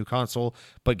year there's a new console.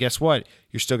 But guess what?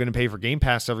 You're still going to pay for Game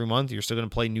Pass every month. You're still going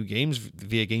to play new games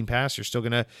via Game Pass. You're still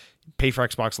going to pay for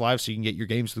Xbox Live so you can get your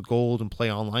games with gold and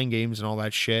play online games and all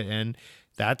that shit. And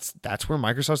that's where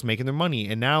Microsoft's making their money.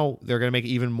 And now they're going to make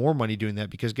even more money doing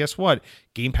that, because guess what?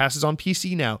 Game Pass is on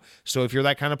PC now. So if you're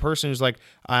that kind of person who's like,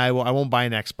 I won't buy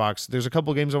an Xbox, there's a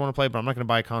couple of games I want to play, but I'm not going to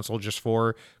buy a console just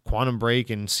for Quantum Break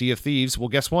and Sea of Thieves. Well,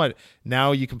 guess what?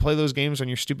 Now you can play those games on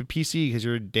your stupid PC because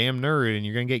you're a damn nerd, and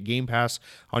you're going to get Game Pass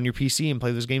on your PC and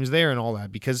play those games there and all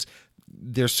that, because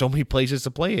there's so many places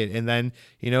to play it. And then,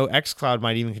 you know, xCloud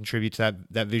might even contribute to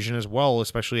that vision as well,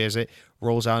 especially as it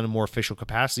rolls out in a more official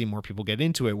capacity, more people get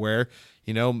into it, where,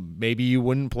 you know, maybe you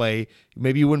wouldn't buy an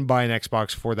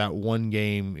Xbox for that one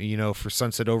game, you know, for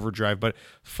Sunset Overdrive, but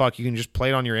fuck, you can just play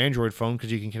it on your Android phone,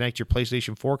 because you can connect your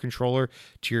PlayStation 4 controller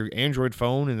to your Android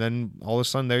phone, and then all of a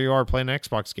sudden there you are playing an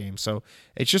Xbox game. So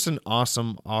it's just an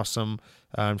awesome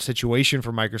situation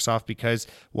for Microsoft, because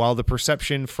while the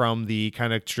perception from the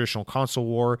kind of traditional console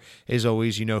war is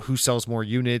always, you know, who sells more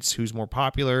units, who's more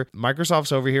popular,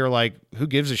 Microsoft's over here like, who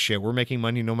gives a shit? We're making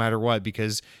money no matter what,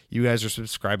 because you guys are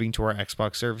subscribing to our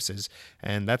Xbox services.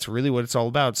 And that's really what it's all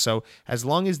about. So as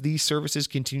long as these services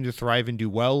continue to thrive and do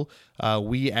well,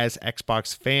 we as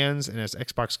Xbox fans and as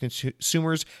Xbox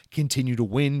consumers continue to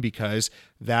win, because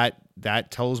that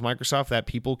tells Microsoft that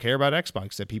people care about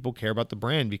Xbox, that people care about the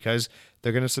brand, because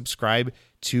they're going to subscribe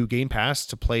to Game Pass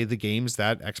to play the games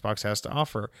that Xbox has to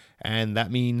offer. And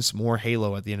that means more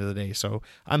Halo at the end of the day. So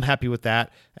I'm happy with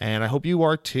that, and I hope you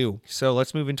are too. So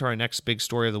let's move into our next big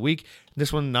story of the week.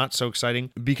 This one not so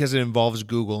exciting because it involves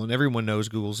Google, and everyone knows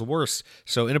Google's the worst.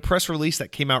 So in a press release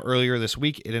that came out earlier this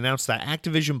week, it announced that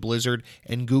Activision Blizzard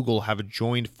and Google have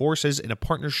joined forces in a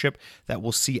partnership that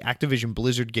will see Activision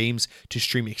Blizzard games to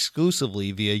stream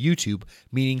exclusively via YouTube,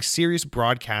 meaning serious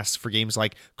broadcasts for games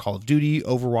like Call of Duty,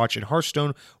 Overwatch, and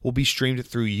Hearthstone will be streamed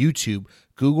through YouTube.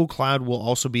 Google Cloud will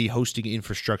also be hosting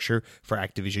infrastructure for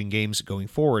Activision games going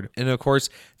forward. And of course,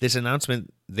 this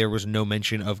announcement, there was no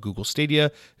mention of Google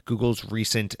Stadia, Google's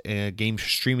recent game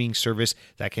streaming service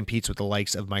that competes with the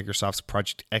likes of Microsoft's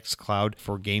Project X Cloud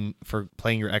for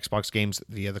playing your Xbox games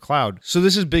via the cloud. So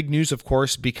this is big news, of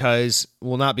course, because,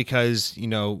 well, not because, you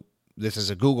know, this is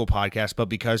a Google podcast, but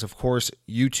because, of course,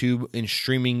 YouTube and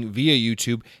streaming via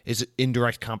YouTube is in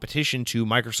direct competition to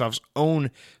Microsoft's own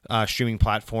streaming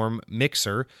platform,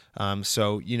 Mixer.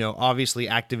 So, you know, obviously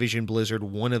Activision Blizzard,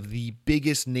 one of the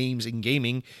biggest names in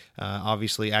gaming,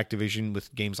 obviously Activision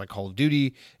with games like Call of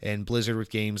Duty and Blizzard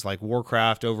with games like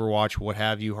Warcraft, Overwatch, what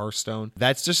have you, Hearthstone.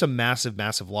 That's just a massive,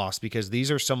 massive loss, because these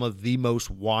are some of the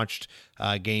most watched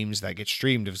games that get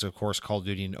streamed, is of course Call of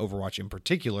Duty and Overwatch in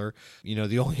particular. You know,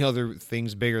 the only other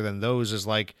things bigger than those is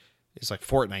like is like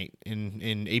Fortnite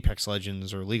in Apex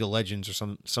Legends or League of Legends or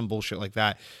some bullshit like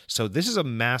that. So this is a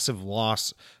massive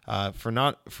loss for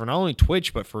not only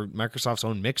Twitch but for Microsoft's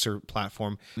own Mixer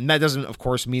platform. And that doesn't, of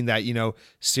course, mean that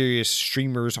serious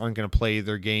streamers aren't going to play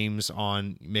their games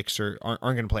on Mixer, aren't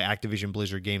going to play Activision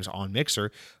Blizzard games on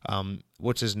Mixer.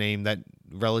 What's his name? That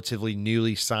relatively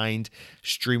newly signed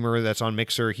streamer that's on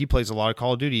Mixer. He plays a lot of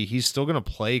Call of Duty. He's still going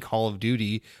to play Call of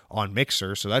Duty on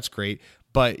Mixer, so that's great.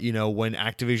 But when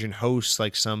Activision hosts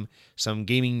like some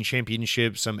gaming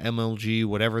championship, some MLG,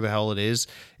 whatever the hell it is,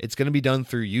 it's going to be done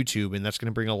through YouTube, and that's going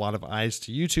to bring a lot of eyes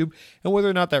to YouTube. And whether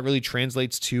or not that really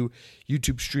translates to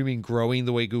YouTube streaming growing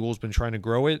the way Google's been trying to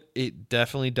grow it, it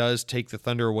definitely does take the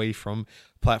thunder away from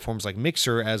platforms like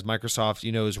Mixer, as Microsoft,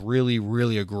 is really,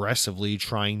 really aggressively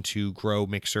trying to grow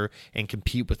Mixer and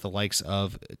compete with the likes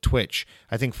of Twitch.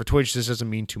 I think for Twitch, this doesn't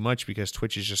mean too much because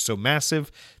Twitch is just so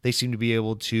massive. They seem to be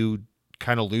able to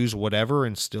kind of lose whatever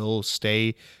and still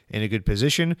stay in a good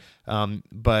position.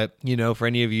 But for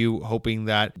any of you hoping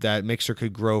that Mixer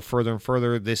could grow further and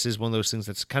further, this is one of those things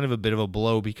that's kind of a bit of a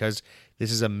blow because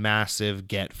this is a massive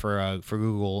get for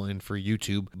Google and for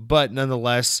YouTube. But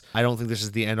nonetheless, I don't think this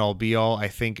is the end all be all. I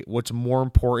think what's more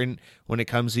important when it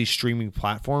comes to these streaming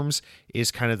platforms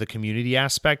is kind of the community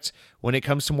aspect. When it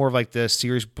comes to more of like the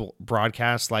series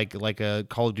broadcast, like a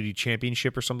Call of Duty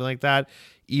championship or something like that,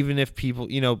 even if people,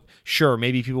 sure,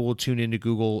 maybe people will tune into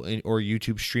Google or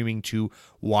YouTube streaming to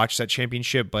watch that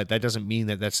championship, but that doesn't mean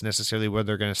that that's necessarily where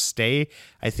they're going to stay.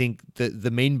 I think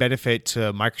the main benefit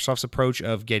to Microsoft's approach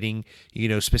of getting,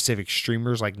 specific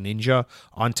streamers like Ninja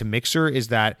onto Mixer is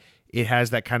that it has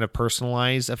that kind of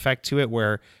personalized effect to it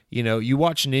where, you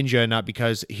watch Ninja not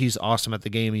because he's awesome at the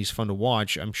game, he's fun to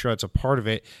watch. I'm sure that's a part of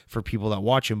it for people that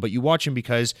watch him, but you watch him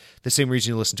because the same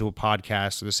reason you listen to a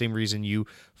podcast or the same reason you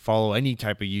follow any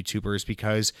type of YouTuber is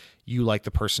because you like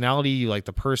the personality, you like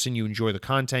the person, you enjoy the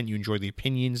content, you enjoy the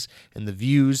opinions and the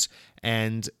views,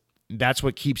 and that's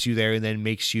what keeps you there and then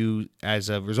makes you, as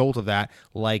a result of that,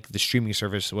 like the streaming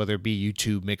service, whether it be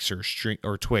YouTube, Mixer,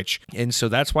 or Twitch. And so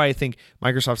that's why I think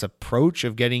Microsoft's approach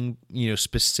of getting,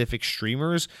 specific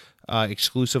streamers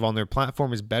exclusive on their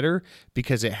platform is better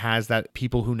because it has that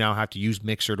people who now have to use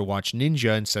Mixer to watch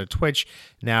Ninja instead of Twitch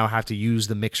now have to use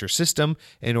the Mixer system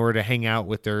in order to hang out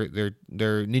with their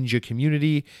Ninja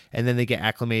community, and then they get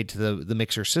acclimated to the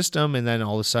Mixer system, and then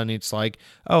all of a sudden it's like,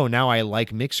 oh, now I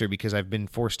like Mixer because I've been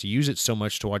forced to use it so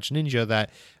much to watch Ninja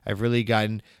that I've really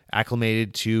gotten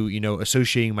acclimated to,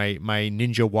 associating my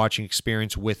Ninja watching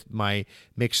experience with my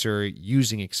Mixer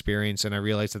using experience. And I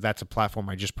realized that that's a platform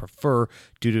I just prefer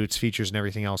due to its features and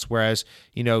everything else. Whereas,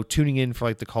 tuning in for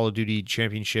like the Call of Duty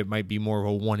championship might be more of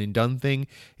a one and done thing.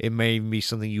 It may be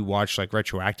something you watch like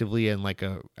retroactively and like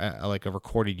a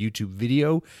recorded YouTube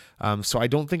video. So I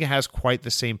don't think it has quite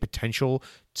the same potential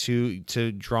to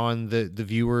draw in the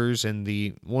viewers and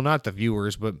not the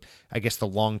viewers, but I guess the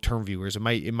long-term viewers. It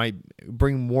might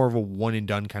bring more of a one and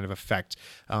done kind of effect.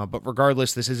 But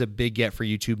regardless, this is a big get for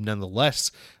YouTube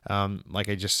nonetheless. Like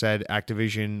I just said,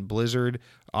 Activision Blizzard,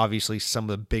 obviously some of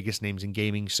the biggest names in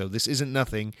gaming, so this isn't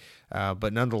nothing.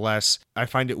 But nonetheless, I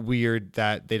find it weird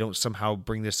that they don't somehow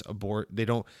bring this aboard. They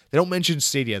don't mention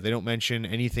Stadia. They don't mention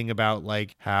anything about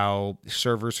like how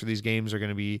servers for these games are going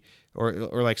to be, or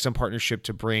like some partnership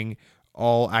to bring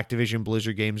all Activision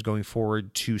Blizzard games going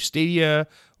forward to Stadia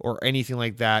or anything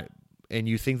like that. And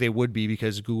you think they would be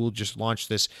because Google just launched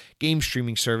this game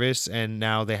streaming service, and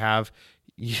now they have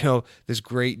this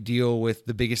great deal with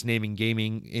the biggest name in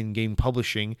gaming, in game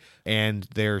publishing, and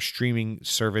their streaming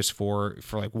service for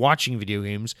like watching video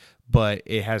games, but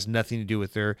it has nothing to do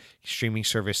with their streaming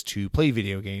service to play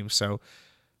video games. So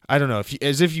I don't know, if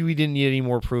we didn't need any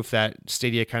more proof that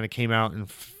Stadia kind of came out and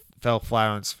fell flat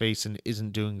on its face and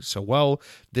isn't doing so well,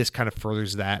 this kind of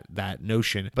furthers that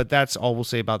notion. But that's all we'll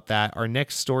say about that. Our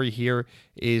next story here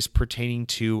is pertaining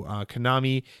to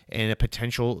Konami and a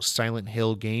potential Silent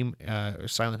Hill game,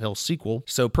 Silent Hill sequel.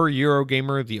 So per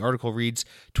Eurogamer, the article reads,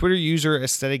 Twitter user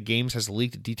Aesthetic Games has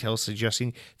leaked details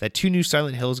suggesting that 2 new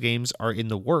Silent Hills games are in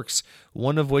the works,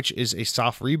 one of which is a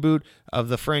soft reboot of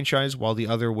the franchise, while the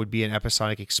other would be an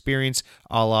episodic experience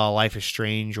a la Life is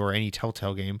Strange or any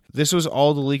Telltale game. This was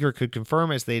all the leaker could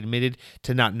confirm, as they admitted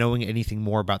to not knowing anything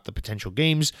more about the potential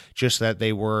games, just that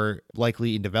they were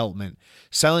likely in development.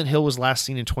 Silent Hill was last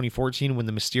seen in 2014 when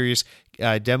the mysterious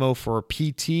demo for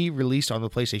PT released on the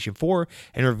PlayStation 4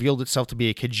 and revealed itself to be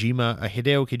a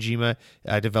Hideo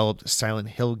Kojima developed Silent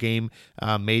Hill game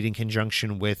made in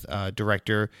conjunction with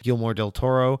director Guillermo del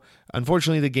Toro.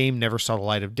 Unfortunately, the game never saw the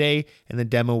light of day, and the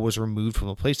demo was removed from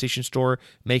the PlayStation Store,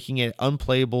 making it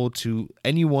unplayable to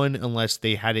anyone unless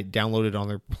they had it downloaded on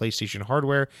their PlayStation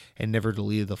hardware and never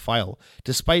deleted the file.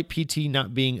 Despite PT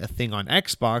not being a thing on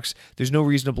Xbox, there's no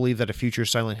reason to believe that a future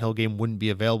Silent Hill game wouldn't be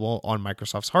available on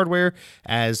Microsoft's hardware,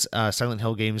 as Silent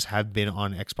Hill games have been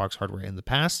on Xbox hardware in the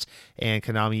past, and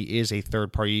Konami is a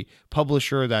third-party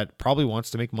publisher that probably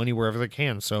wants to make money wherever they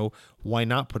can, so why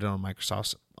not put it on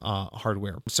Microsoft's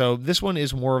hardware? So this one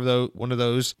is more of one of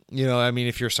those,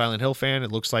 if you're a Silent Hill fan,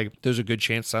 it looks like there's a good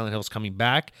chance Silent Hill's coming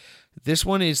back. This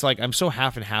one is like, I'm so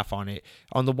half and half on it.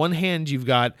 On the one hand, you've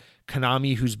got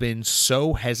Konami, who's been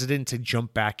so hesitant to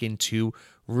jump back into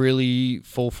really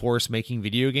full force making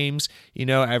video games.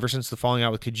 Ever since the falling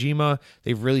out with Kojima,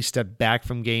 they've really stepped back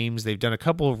from games. They've done a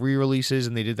couple of re-releases,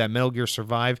 and they did that Metal Gear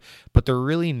Survive, but they're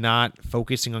really not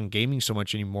focusing on gaming so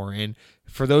much anymore. And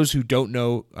for those who don't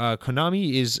know,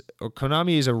 Konami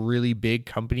is a really big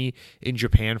company in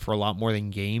Japan for a lot more than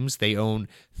games. They own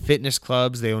fitness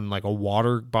clubs. They own like a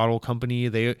water bottle company.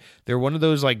 They're one of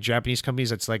those like Japanese companies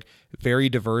that's like very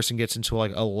diverse and gets into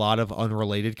like a lot of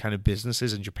unrelated kind of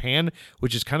businesses in Japan,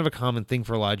 which is kind of a common thing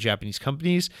for a lot of Japanese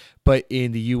companies. But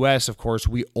in the US, of course,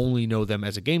 we only know them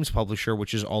as a games publisher,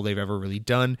 which is all they've ever really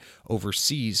done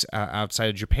overseas, outside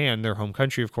of Japan, their home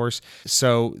country, of course.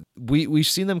 So we've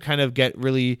seen them kind of get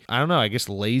really, I don't know, I guess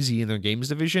lazy in their games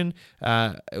division,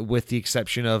 with the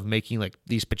exception of making like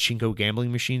these pachinko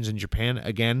gambling machines in Japan.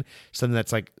 Again, something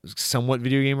that's like somewhat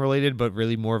video game related, but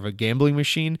really more of a gambling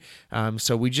machine.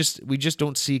 So we just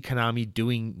don't see Konami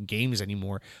doing games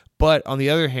anymore. But on the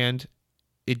other hand,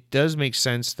 it does make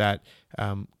sense that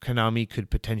Konami could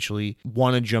potentially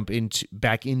want to jump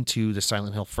back into the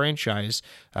Silent Hill franchise,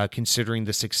 considering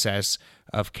the success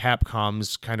of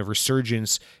Capcom's kind of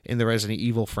resurgence in the Resident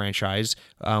Evil franchise,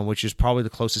 which is probably the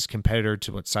closest competitor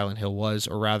to what Silent Hill was,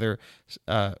 or rather,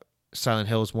 Silent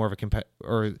Hill is more of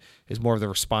the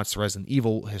response to Resident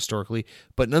Evil historically.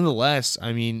 But nonetheless,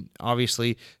 I mean,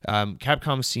 obviously,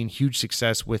 Capcom's seen huge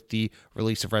success with the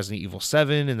release of Resident Evil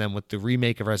 7 and then with the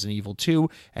remake of Resident Evil 2.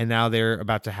 And now they're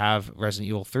about to have Resident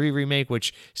Evil 3 remake,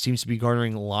 which seems to be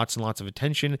garnering lots and lots of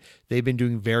attention. They've been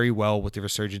doing very well with the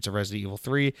resurgence of Resident Evil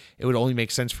 3. It would only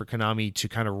make sense for Konami to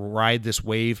kind of ride this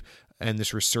wave and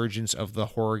this resurgence of the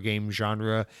horror game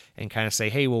genre and kind of say,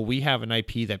 hey, well, we have an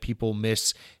IP that people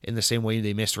miss in the same way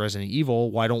they missed Resident Evil.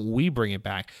 Why don't we bring it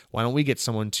back? Why don't we get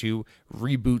someone to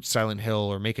reboot Silent Hill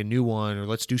or make a new one, or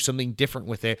let's do something different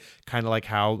with it, kind of like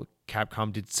how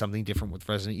Capcom did something different with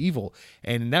Resident Evil.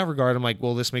 And in that regard, I'm like,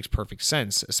 well, this makes perfect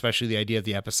sense, especially the idea of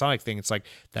the episodic thing. It's like,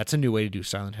 that's a new way to do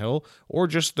Silent Hill, or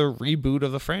just the reboot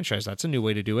of the franchise. That's a new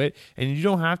way to do it. And you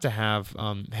don't have to have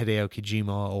Hideo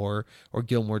Kojima or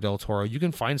Guillermo del Toro. You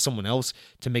can find someone else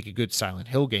to make a good Silent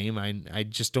Hill game. I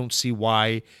just don't see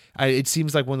why. It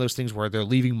seems like one of those things where they're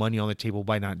leaving money on the table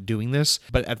by not doing this.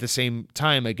 But at the same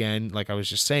time, again, like I was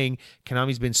just saying,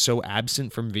 Konami's been so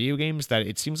absent from video games that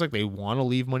it seems like they want to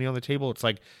leave money on the table. It's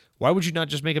like, why would you not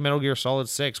just make a Metal Gear Solid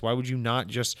 6? Why would you not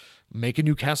just make a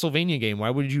new Castlevania game?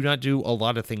 Why would you not do a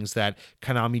lot of things that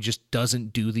Konami just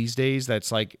doesn't do these days?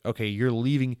 That's like, okay, you're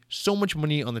leaving so much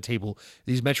money on the table.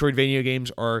 These Metroidvania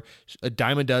games are a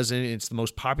dime a dozen. It's the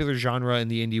most popular genre in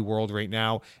the indie world right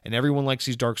now, and everyone likes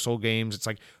these Dark Souls games. It's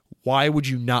like, why would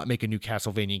you not make a new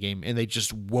Castlevania game? And they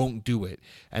just won't do it.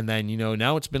 And then,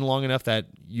 now it's been long enough that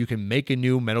you can make a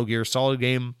new Metal Gear Solid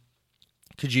game.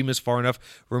 Kojima's far enough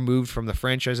removed from the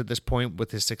franchise at this point with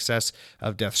his success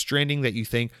of Death Stranding that you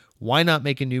think, why not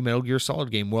make a new Metal Gear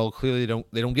Solid game? Well, clearly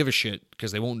they don't give a shit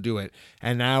because they won't do it.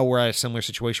 And now we're at a similar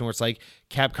situation where it's like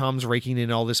Capcom's raking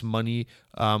in all this money.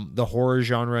 The horror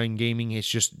genre in gaming is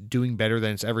just doing better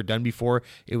than it's ever done before.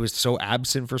 It was so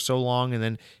absent for so long, and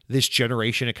then this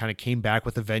generation it kind of came back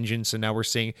with a vengeance, and now we're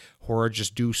seeing horror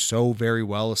just do so very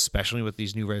well, especially with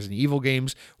these new Resident Evil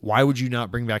games. Why would you not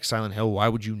bring back Silent Hill? Why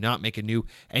would you not make a new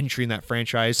entry in that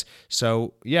franchise?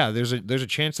 So yeah, there's a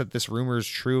chance that this rumor is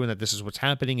true and that this is what's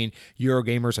happening. And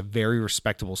Eurogamer's a very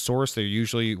respectable source. They're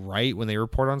usually right when they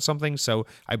report on something, so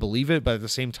I believe it. But at the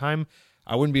same time,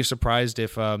 I wouldn't be surprised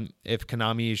if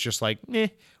Konami is just like,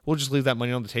 we'll just leave that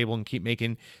money on the table and keep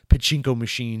making pachinko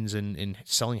machines and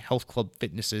selling health club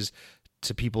fitnesses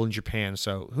to people in Japan.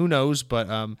 So who knows? But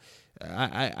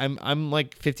I'm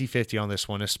like 50-50 on this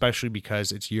one, especially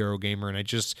because it's Eurogamer,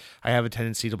 and I have a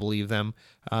tendency to believe them.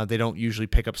 They don't usually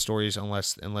pick up stories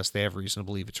unless they have reason to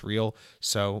believe it's real.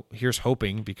 So here's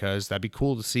hoping, because that'd be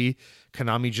cool to see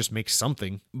Konami just make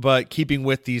something. But keeping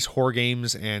with these horror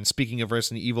games, and speaking of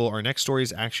Resident Evil, our next story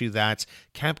is actually that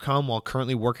Capcom, while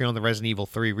currently working on the Resident Evil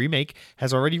 3 remake,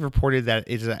 has already reported that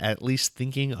it is at least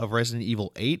thinking of Resident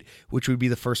Evil 8, which would be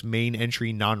the first main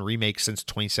entry non-remake since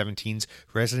 2017's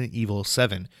Resident Evil Evil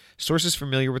 7. Sources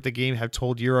familiar with the game have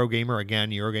told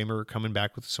Eurogamer coming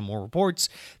back with some more reports,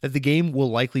 that the game will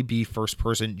likely be first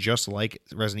person just like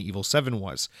Resident Evil 7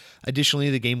 was. Additionally,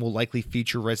 the game will likely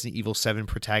feature Resident Evil 7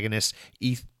 protagonist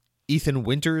Ethan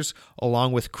Winters,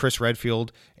 along with Chris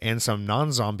Redfield, and some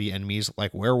non-zombie enemies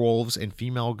like werewolves and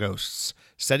female ghosts.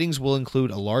 Settings will include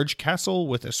a large castle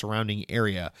with a surrounding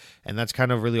area, and that's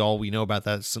kind of really all we know about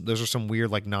that. Those are some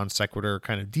weird, like, non sequitur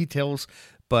kind of details,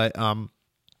 but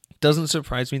doesn't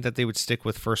surprise me that they would stick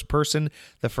with first person.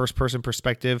 The first person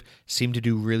perspective seemed to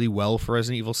do really well for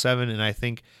Resident Evil 7, and I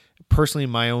think, personally, in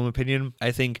my own opinion,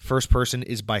 I think first person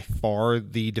is by far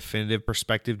the definitive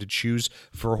perspective to choose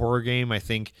for a horror game. I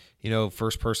think,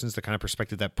 first person is the kind of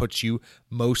perspective that puts you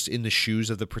most in the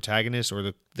shoes of the protagonist or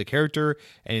the character,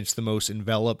 and it's the most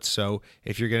enveloped. So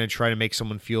if you're going to try to make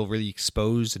someone feel really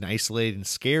exposed and isolated and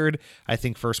scared, I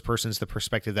think first person is the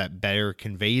perspective that better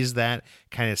conveys that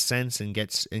kind of sense and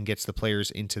gets the players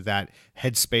into that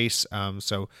headspace.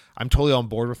 So I'm totally on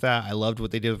board with that. I loved what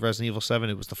they did with Resident Evil 7.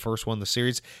 It was the first one in the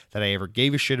series that I ever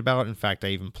gave a shit about. In fact, I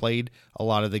even played a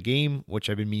lot of the game, which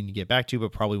I've been meaning to get back to,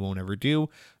 but probably won't ever do.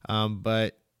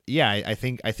 But yeah, I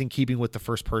think keeping with the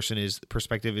first person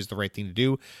perspective is the right thing to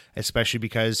do, especially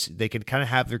because they can kind of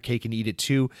have their cake and eat it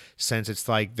too, since it's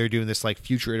like they're doing this like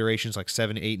future iterations, like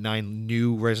 7, 8, 9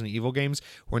 new Resident Evil games.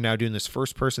 We're now doing this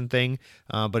first person thing.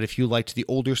 But if you liked the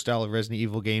older style of Resident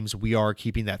Evil games, we are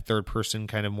keeping that third person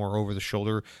kind of more over the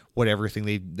shoulder, whatever thing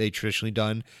they traditionally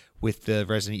done with the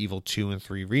Resident Evil 2 and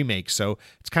 3 remakes. So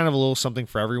it's kind of a little something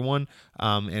for everyone.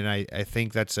 And I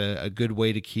think that's a good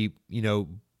way to keep,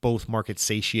 both markets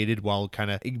satiated while kind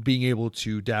of being able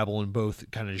to dabble in both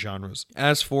kind of genres.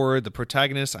 As for the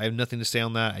protagonist, I have nothing to say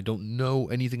on that. I don't know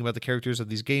anything about the characters of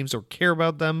these games or care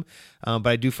about them, but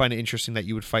I do find it interesting that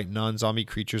you would fight non-zombie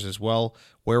creatures as well.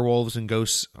 Werewolves and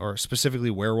ghosts, or specifically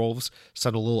werewolves,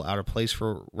 sound a little out of place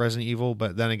for Resident Evil,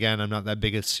 but then again, I'm not that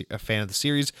big a fan of the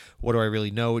series. What do I really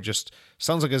know? It just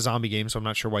sounds like a zombie game, so I'm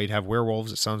not sure why you'd have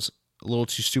werewolves. It sounds a little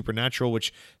too supernatural,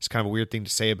 which is kind of a weird thing to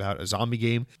say about a zombie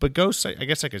game. But ghosts, I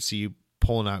guess I could see you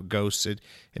pulling out ghosts. It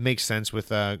makes sense with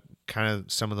kind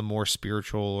of some of the more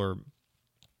spiritual or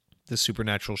the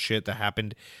supernatural shit that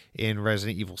happened in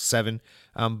Resident Evil 7.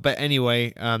 But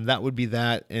anyway, that would be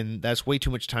that, and that's way too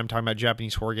much time talking about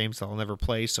Japanese horror games that I'll never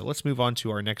play. So let's move on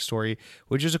to our next story,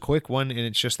 which is a quick one, and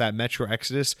it's just that Metro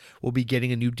Exodus will be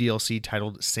getting a new DLC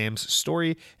titled Sam's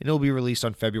Story, and it'll be released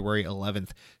on February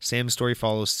 11th. Sam's story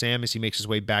follows Sam as he makes his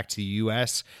way back to the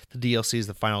US. The DLC is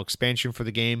the final expansion for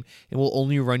the game and will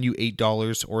only run you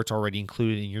 $8, or it's already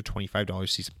included in your $25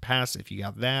 season pass if you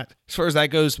got that. As far as that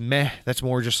goes, meh. That's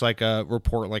more just like a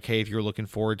report, like, hey, if you're looking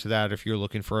forward to that, if you're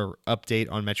looking for an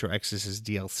update on Metro Exodus's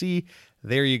DLC,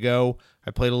 there you go.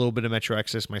 I played a little bit of Metro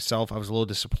Exodus myself. I was a little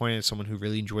disappointed as someone who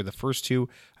really enjoyed the first two.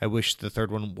 I wish the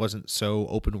third one wasn't so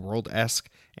open world-esque,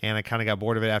 and I kind of got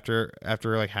bored of it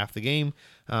after like half the game.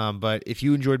 But if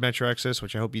you enjoyed Metro Exodus,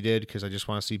 which I hope you did, because I just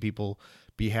want to see people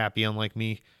be happy unlike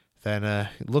me, then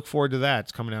look forward to that.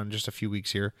 It's coming out in just a few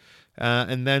weeks here.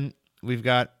 And then we've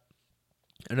got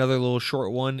another little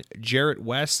short one. Jarrett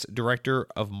West, director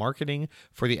of marketing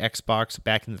for the Xbox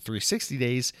back in the 360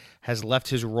 days, has left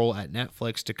his role at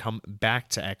Netflix to come back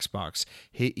to Xbox.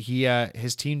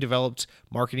 His team developed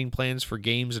marketing plans for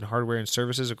games and hardware and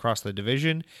services across the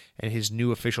division, and his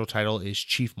new official title is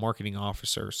Chief Marketing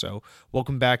Officer. So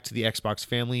welcome back to the Xbox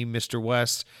family, Mr.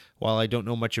 West. While I don't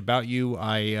know much about you,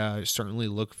 I certainly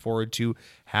look forward to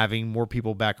having more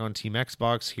people back on Team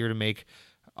Xbox here to make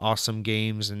awesome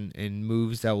games and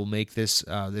moves that will make this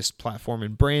platform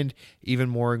and brand even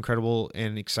more incredible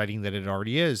and exciting than it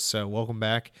already is. So welcome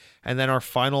back. And then our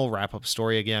final wrap-up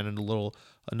story, again, and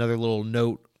another little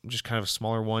note, just kind of a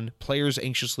smaller one. Players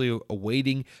anxiously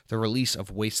awaiting the release of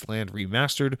Wasteland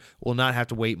Remastered will not have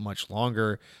to wait much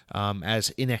longer, as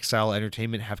inXile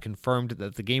Entertainment have confirmed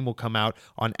that the game will come out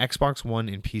on Xbox One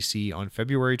and PC on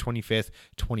February 25th,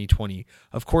 2020.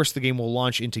 Of course, the game will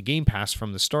launch into Game Pass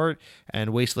from the start,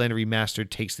 and Wasteland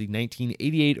Remastered takes the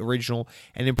 1988 original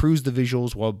and improves the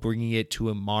visuals while bringing it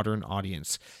to a modern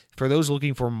audience. For those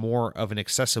looking for more of an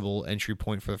accessible entry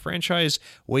point for the franchise,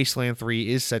 Wasteland 3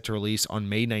 is set to release on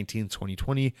May 19th,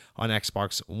 2020 on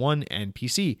Xbox One and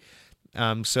PC.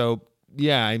 So,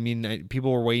 yeah, I mean,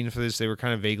 people were waiting for this. They were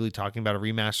kind of vaguely talking about a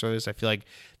remaster of this. I feel like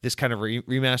this kind of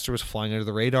remaster was flying under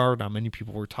the radar. Not many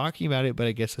people were talking about it, but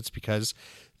I guess that's because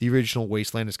the original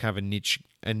Wasteland is kind of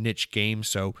a niche game.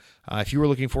 So if you were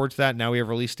looking forward to that, now we have a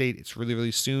release date. It's really,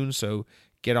 really soon, so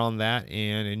get on that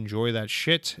and enjoy that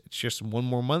shit. It's just one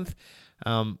more month.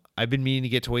 I've been meaning to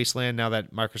get to Wasteland now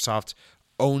that Microsoft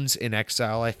owns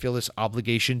inXile. I feel this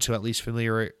obligation to at least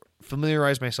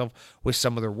familiarize myself with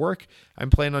some of their work. I'm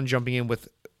planning on jumping in with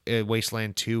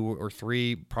Wasteland 2 or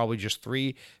 3, probably just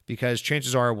 3, because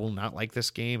chances are I will not like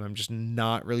this game. I'm just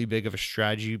not really big of a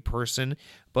strategy person,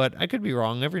 but I could be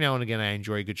wrong. Every now and again, I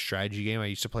enjoy a good strategy game. I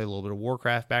used to play a little bit of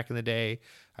Warcraft back in the day.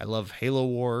 I love Halo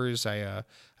Wars. I've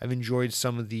enjoyed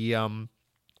some of the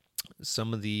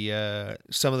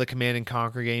Command and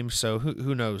Conquer games. So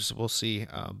who knows? We'll see.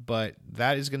 But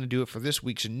that is going to do it for this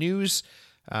week's news.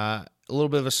 A little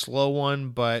bit of a slow one,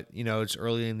 but it's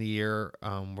early in the year.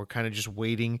 We're kind of just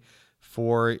waiting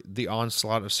for the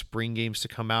onslaught of spring games to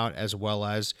come out, as well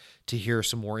as to hear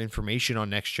some more information on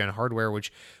next gen hardware,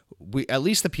 which at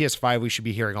least the PS5 we should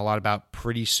be hearing a lot about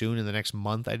pretty soon in the next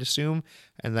month, I'd assume.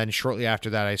 And then shortly after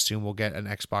that, I assume we'll get an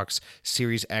Xbox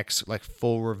Series X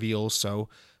full reveal. So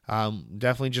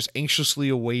definitely just anxiously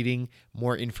awaiting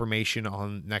more information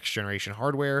on next generation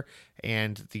hardware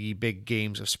and the big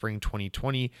games of spring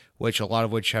 2020, which a lot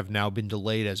of which have now been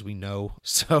delayed, as we know.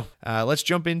 So let's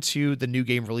jump into the new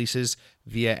game releases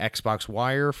via Xbox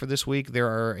Wire for this week. There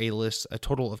are a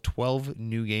total of 12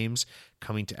 new games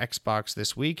coming to Xbox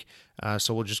this week.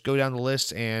 So we'll just go down the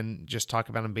list and just talk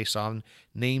about them based on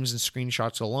names and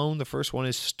screenshots alone. The first one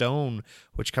is Stone,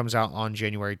 which comes out on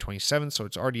January 27th, so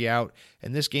it's already out.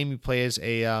 And this game you play as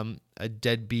a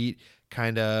deadbeat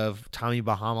kind of Tommy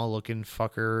Bahama looking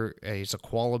fucker. He's a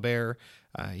koala bear.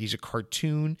 He's a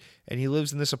cartoon, and he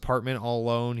lives in this apartment all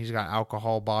alone. He's got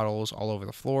alcohol bottles all over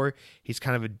the floor. He's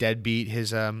kind of a deadbeat.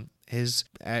 His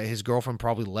girlfriend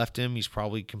probably left him. He's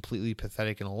probably completely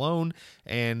pathetic and alone.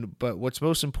 But what's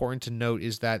most important to note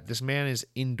is that this man is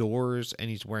indoors and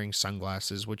he's wearing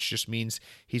sunglasses, which just means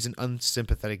he's an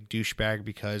unsympathetic douchebag,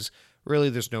 because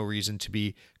really there's no reason to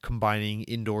be combining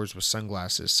indoors with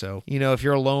sunglasses. So, if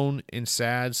you're alone and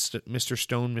sad, Mr.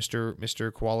 Stone,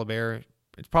 Mr. Koala Bear,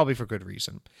 it's probably for good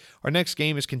reason. Our next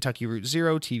game is Kentucky Route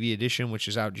Zero TV Edition, which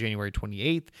is out January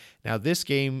 28th. Now, this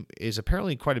game is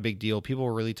apparently quite a big deal. People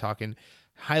were really talking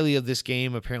highly of this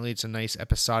game. Apparently, it's a nice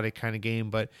episodic kind of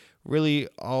game, but really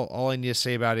all I need to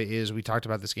say about it is we talked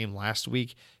about this game last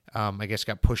week. I guess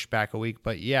got pushed back a week,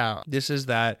 but yeah, this is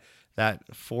that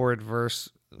Ford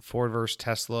versus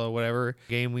Tesla, whatever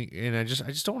game I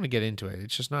just don't want to get into it.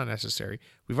 It's just not necessary.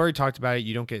 We've already talked about it.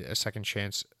 You don't get a second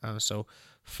chance. So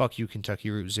fuck you, Kentucky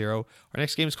Route Zero. Our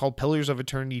next game is called Pillars of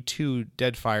Eternity 2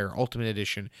 Deadfire Ultimate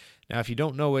Edition. Now, if you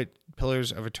don't know what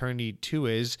Pillars of Eternity 2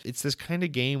 is, it's this kind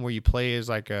of game where you play as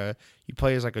like a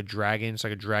dragon. It's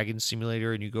like a dragon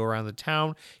simulator, and you go around the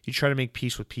town. You try to make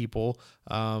peace with people.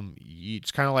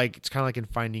 It's kind of like in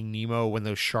Finding Nemo when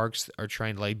those sharks are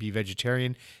trying to be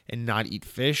vegetarian and not eat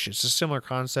fish. It's a similar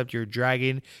concept. You're a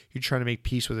dragon. You're trying to make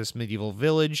peace with this medieval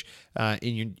village, and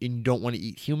you don't want to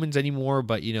eat humans anymore.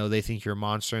 But they think you're a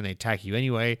monster and they attack you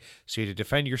anyway. So you have to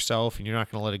defend yourself, and you're not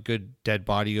going to let a good dead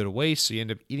body go to waste. So you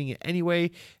end up eating it anyway,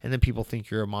 and then people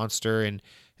think you're a monster. And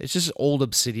it's just an old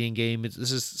Obsidian game.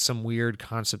 This is some weird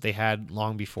concept they had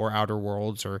long before Outer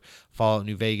Worlds or Fallout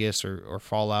New Vegas or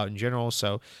Fallout in general.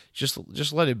 So just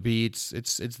let it be.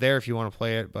 It's there if you want to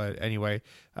play it. But anyway,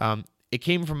 it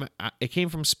came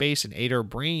from space, and ate our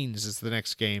brains is the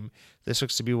next game. This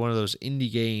looks to be one of those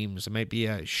indie games. It might be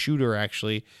a shooter,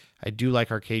 actually. I do like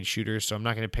arcade shooters, so I'm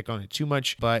not going to pick on it too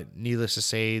much, but needless to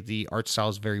say, the art style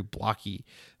is very blocky.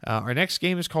 Our next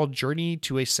game is called Journey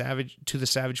to the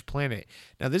Savage Planet.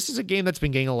 Now, this is a game that's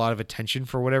been getting a lot of attention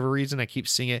for whatever reason. I keep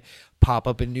seeing it pop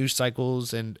up in news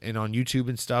cycles and on YouTube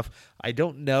and stuff. I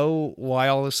don't know why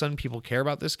all of a sudden people care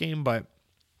about this game, but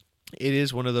it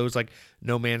is one of those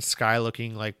No Man's Sky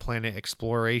looking planet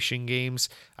exploration games.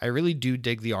 I really do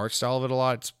dig the art style of it a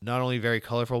lot. It's not only very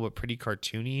colorful, but pretty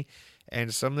cartoony.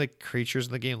 And some of the creatures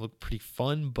in the game look pretty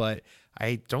fun, but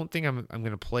I don't think I'm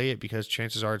going to play it because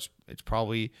chances are it's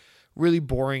probably really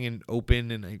boring and open,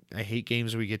 and I hate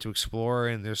games where we get to explore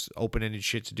and there's open-ended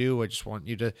shit to do. I just want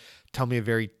you to tell me a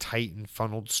very tight and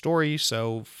funneled story,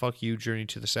 so fuck you, Journey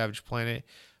to the Savage Planet.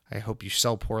 I hope you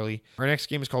sell poorly. Our next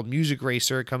game is called Music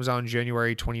Racer. It comes out on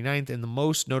January 29th, and the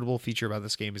most notable feature about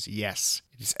this game is, yes,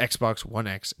 it's Xbox One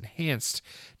X Enhanced.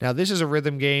 Now, this is a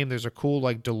rhythm game. There's a cool,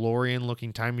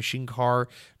 DeLorean-looking time machine car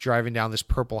driving down this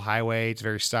purple highway. It's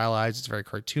very stylized. It's very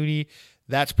cartoony.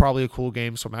 That's probably a cool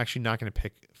game, so I'm actually not going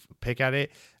to pick at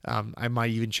it. I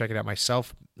might even check it out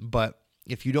myself, but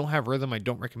if you don't have rhythm, I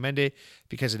don't recommend it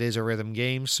because it is a rhythm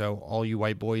game, so all you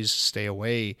white boys stay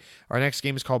away. Our next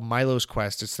game is called Milo's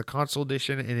Quest. It's the console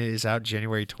edition, and it is out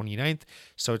January 29th,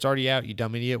 so it's already out, you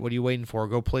dumb idiot. What are you waiting for?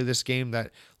 Go play this game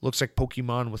that looks like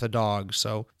Pokemon with a dog.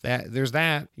 So there's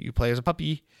that. You play as a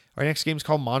puppy. Our next game is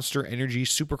called Monster Energy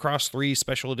Supercross 3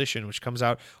 Special Edition, which comes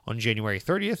out on January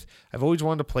 30th. I've always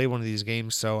wanted to play one of these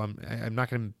games, so I'm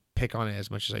not going to pick on it as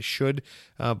much as I should.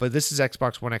 But this is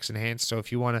Xbox One X enhanced. So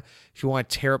if you want to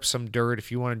tear up some dirt,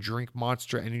 if you want to drink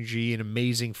Monster Energy in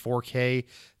amazing 4K,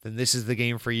 then this is the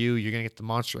game for you. You're going to get the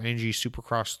Monster Energy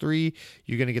Supercross 3.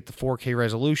 You're going to get the 4K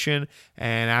resolution.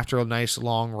 And after a nice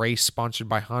long race sponsored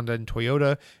by Honda and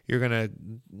Toyota, you're going to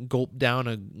gulp down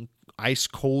a ice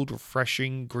cold,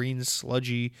 refreshing, green,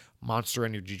 sludgy Monster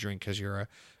Energy drink because you're a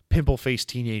pimple-faced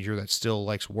teenager that still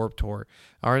likes Warped Tour.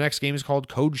 Our next game is called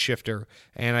Code Shifter,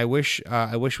 and I wish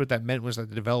what that meant was that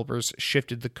the developers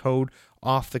shifted the code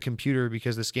off the computer,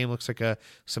 because this game looks like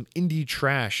some indie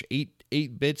trash.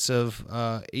 8 bits of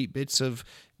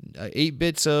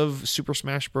Super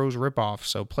Smash Bros. Ripoff.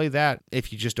 So play that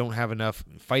if you just don't have enough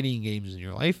fighting games in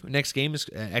your life. Next game is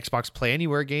an Xbox Play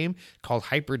Anywhere game called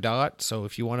Hyperdot. So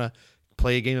if you want to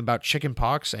play a game about chicken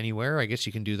pox anywhere, I guess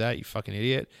you can do that, you fucking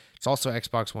idiot. It's also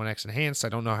Xbox One X enhanced. I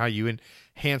don't know how you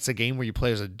enhance a game where you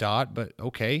play as a dot, but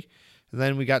okay. And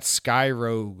then we got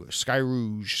Skyrogue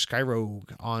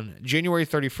on January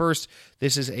 31st.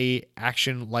 This is a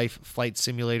action life flight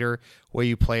simulator where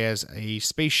you play as a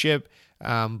spaceship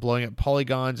blowing up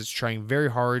polygons. It's trying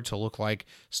very hard to look like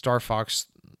Star Fox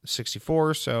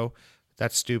 64, so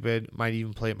that's stupid. Might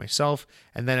even play it myself.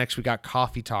 And then next we got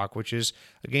Coffee Talk, which is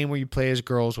a game where you play as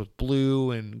girls with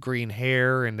blue and green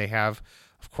hair, and they have,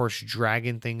 of course,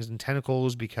 dragon things and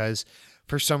tentacles, because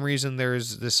for some reason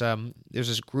there's this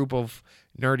group of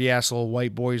nerdy ass little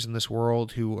white boys in this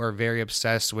world who are very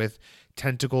obsessed with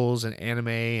tentacles and anime,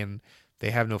 and they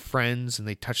have no friends, and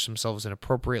they touch themselves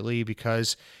inappropriately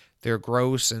because they're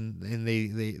gross, and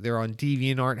they're on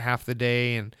DeviantArt half the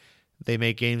day, and they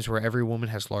make games where every woman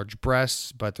has large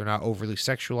breasts, but they're not overly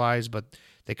sexualized, but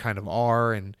they kind of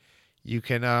are. And you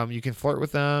can flirt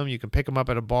with them, you can pick them up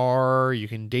at a bar, you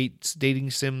can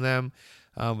dating sim them.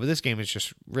 But this game is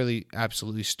just really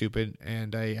absolutely stupid,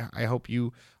 and I hope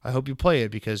you play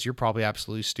it, because you're probably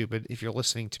absolutely stupid if you're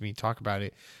listening to me talk about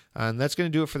it. And that's going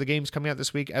to do it for the games coming out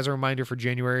this week. As a reminder, for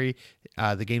January,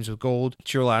 the Games with Gold,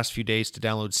 it's your last few days to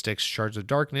download Styx Shards of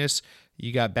Darkness.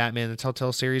 You got Batman the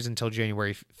Telltale series until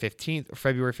January 15th or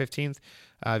February 15th.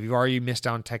 You've already missed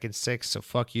out on Tekken 6, so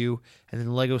fuck you. And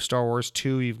then Lego Star Wars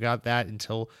 2, you've got that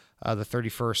until the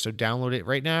 31st, so download it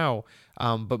right now.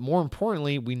 But more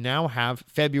importantly, we now have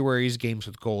February's Games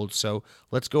with Gold, so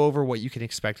let's go over what you can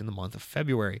expect in the month of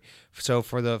February. So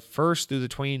for the 1st through the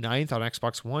 29th on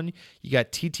Xbox One, you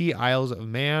got TT Isle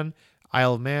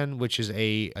of Man, which is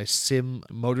a sim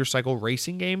motorcycle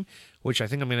racing game, which I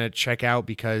think I'm going to check out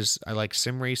because I like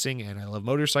sim racing and I love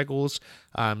motorcycles.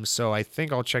 So I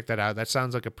think I'll check that out. That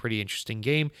sounds like a pretty interesting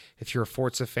game. If you're a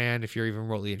Forza fan, if you're even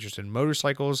remotely interested in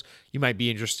motorcycles, you might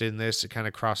be interested in this. It kind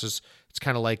of crosses. It's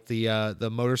kind of like the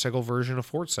motorcycle version of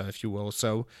Forza, if you will.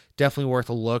 So definitely worth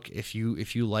a look if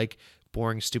you like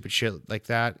boring, stupid shit like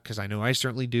that, because I know I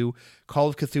certainly do. Call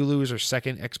of Cthulhu is our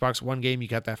second Xbox One game. You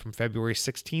got that from February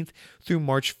 16th through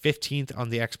March 15th on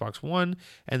the Xbox One.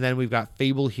 And then we've got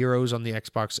Fable Heroes on the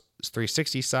Xbox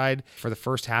 360 side for the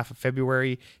first half of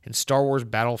February, and Star Wars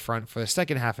Battlefront for the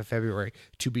second half of February.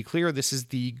 To be clear, this is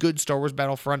the good Star Wars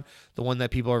Battlefront, the one that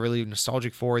people are really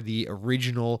nostalgic for, the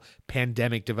original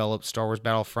pandemic-developed Star Wars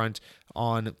Battlefront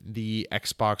on the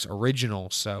Xbox original.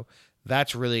 So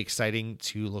that's really exciting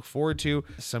to look forward to.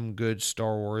 Some good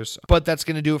Star Wars. But that's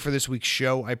going to do it for this week's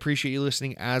show. I appreciate you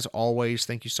listening as always.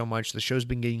 Thank you so much. The show's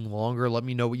been getting longer. Let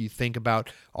me know what you think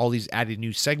about all these added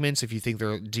new segments. If you think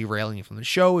they're derailing you from the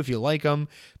show, if you like them,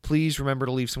 please remember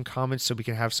to leave some comments so we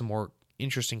can have some more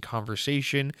interesting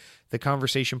conversation. The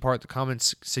conversation part, the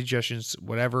comments, suggestions,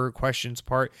 whatever, questions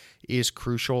part is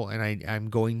crucial, and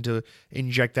I'm going to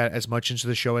inject that as much into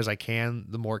the show as I can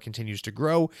the more it continues to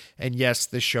grow. And yes,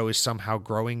 this show is somehow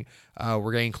growing.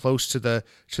 We're getting close to the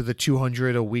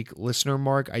 200 a week listener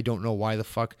mark. I don't know why the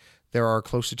fuck there are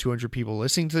close to 200 people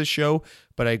listening to the show,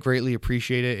 but I greatly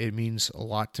appreciate it. It means a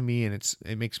lot to me, and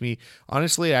it makes me,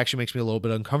 honestly, it actually makes me a little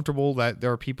bit uncomfortable that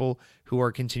there are people who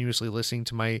are continuously listening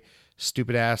to my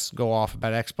stupid ass go off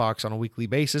about Xbox on a weekly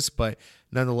basis, but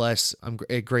nonetheless,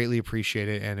 I greatly appreciate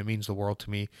it, and it means the world to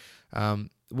me.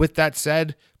 With that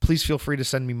said, please feel free to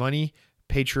send me money,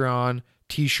 Patreon,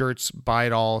 t-shirts, buy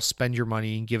it all, spend your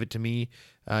money and give it to me.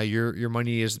 Your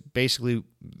money is basically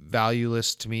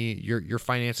valueless to me. Your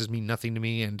finances mean nothing to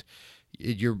me, and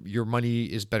your money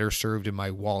is better served in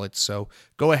my wallet. So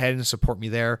go ahead and support me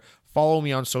there. Follow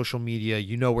me on social media.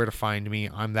 You know where to find me.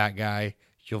 I'm that guy.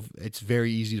 It's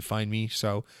very easy to find me,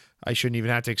 so I shouldn't even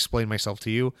have to explain myself to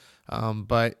you.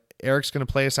 But Eric's going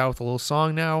to play us out with a little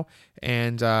song now,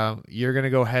 and you're going to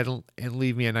go ahead and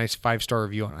leave me a nice 5-star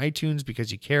review on iTunes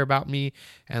because you care about me,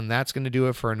 and that's going to do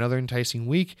it for another enticing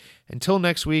week. Until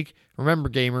next week, remember,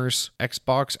 gamers,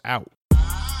 Xbox out.